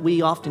writes what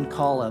we often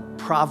call a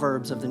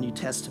Proverbs of the New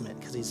Testament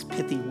because he's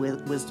pithy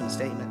wisdom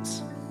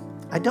statements.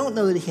 I don't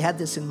know that he had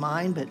this in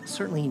mind, but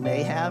certainly he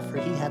may have, for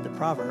he had the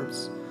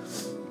Proverbs.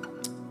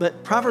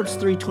 But Proverbs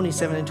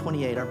 3:27 and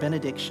 28, our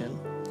benediction,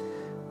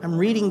 I'm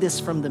reading this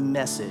from the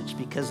Message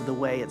because of the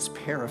way it's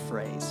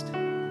paraphrased.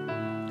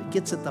 It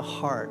gets at the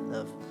heart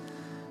of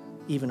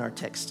even our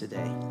text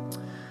today.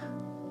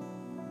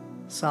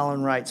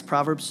 Solomon writes,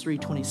 Proverbs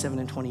 3:27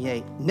 and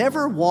 28,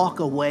 never walk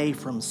away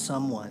from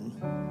someone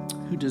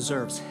who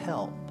deserves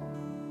help.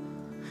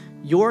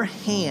 Your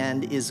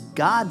hand is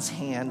God's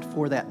hand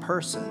for that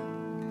person.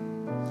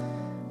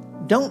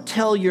 Don't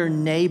tell your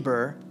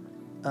neighbor,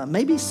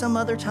 maybe some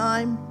other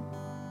time,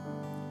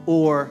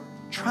 or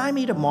try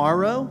me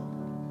tomorrow,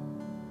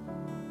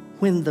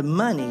 when the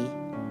money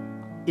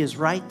is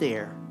right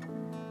there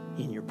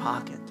in your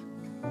pocket.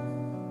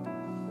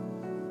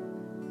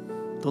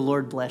 The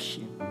Lord bless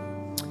you.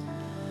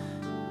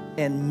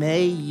 And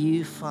may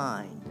you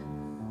find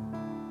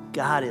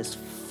God is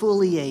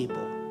fully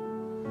able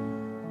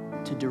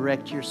to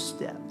direct your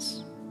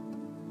steps.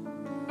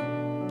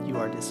 You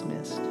are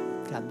dismissed.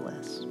 God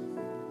bless.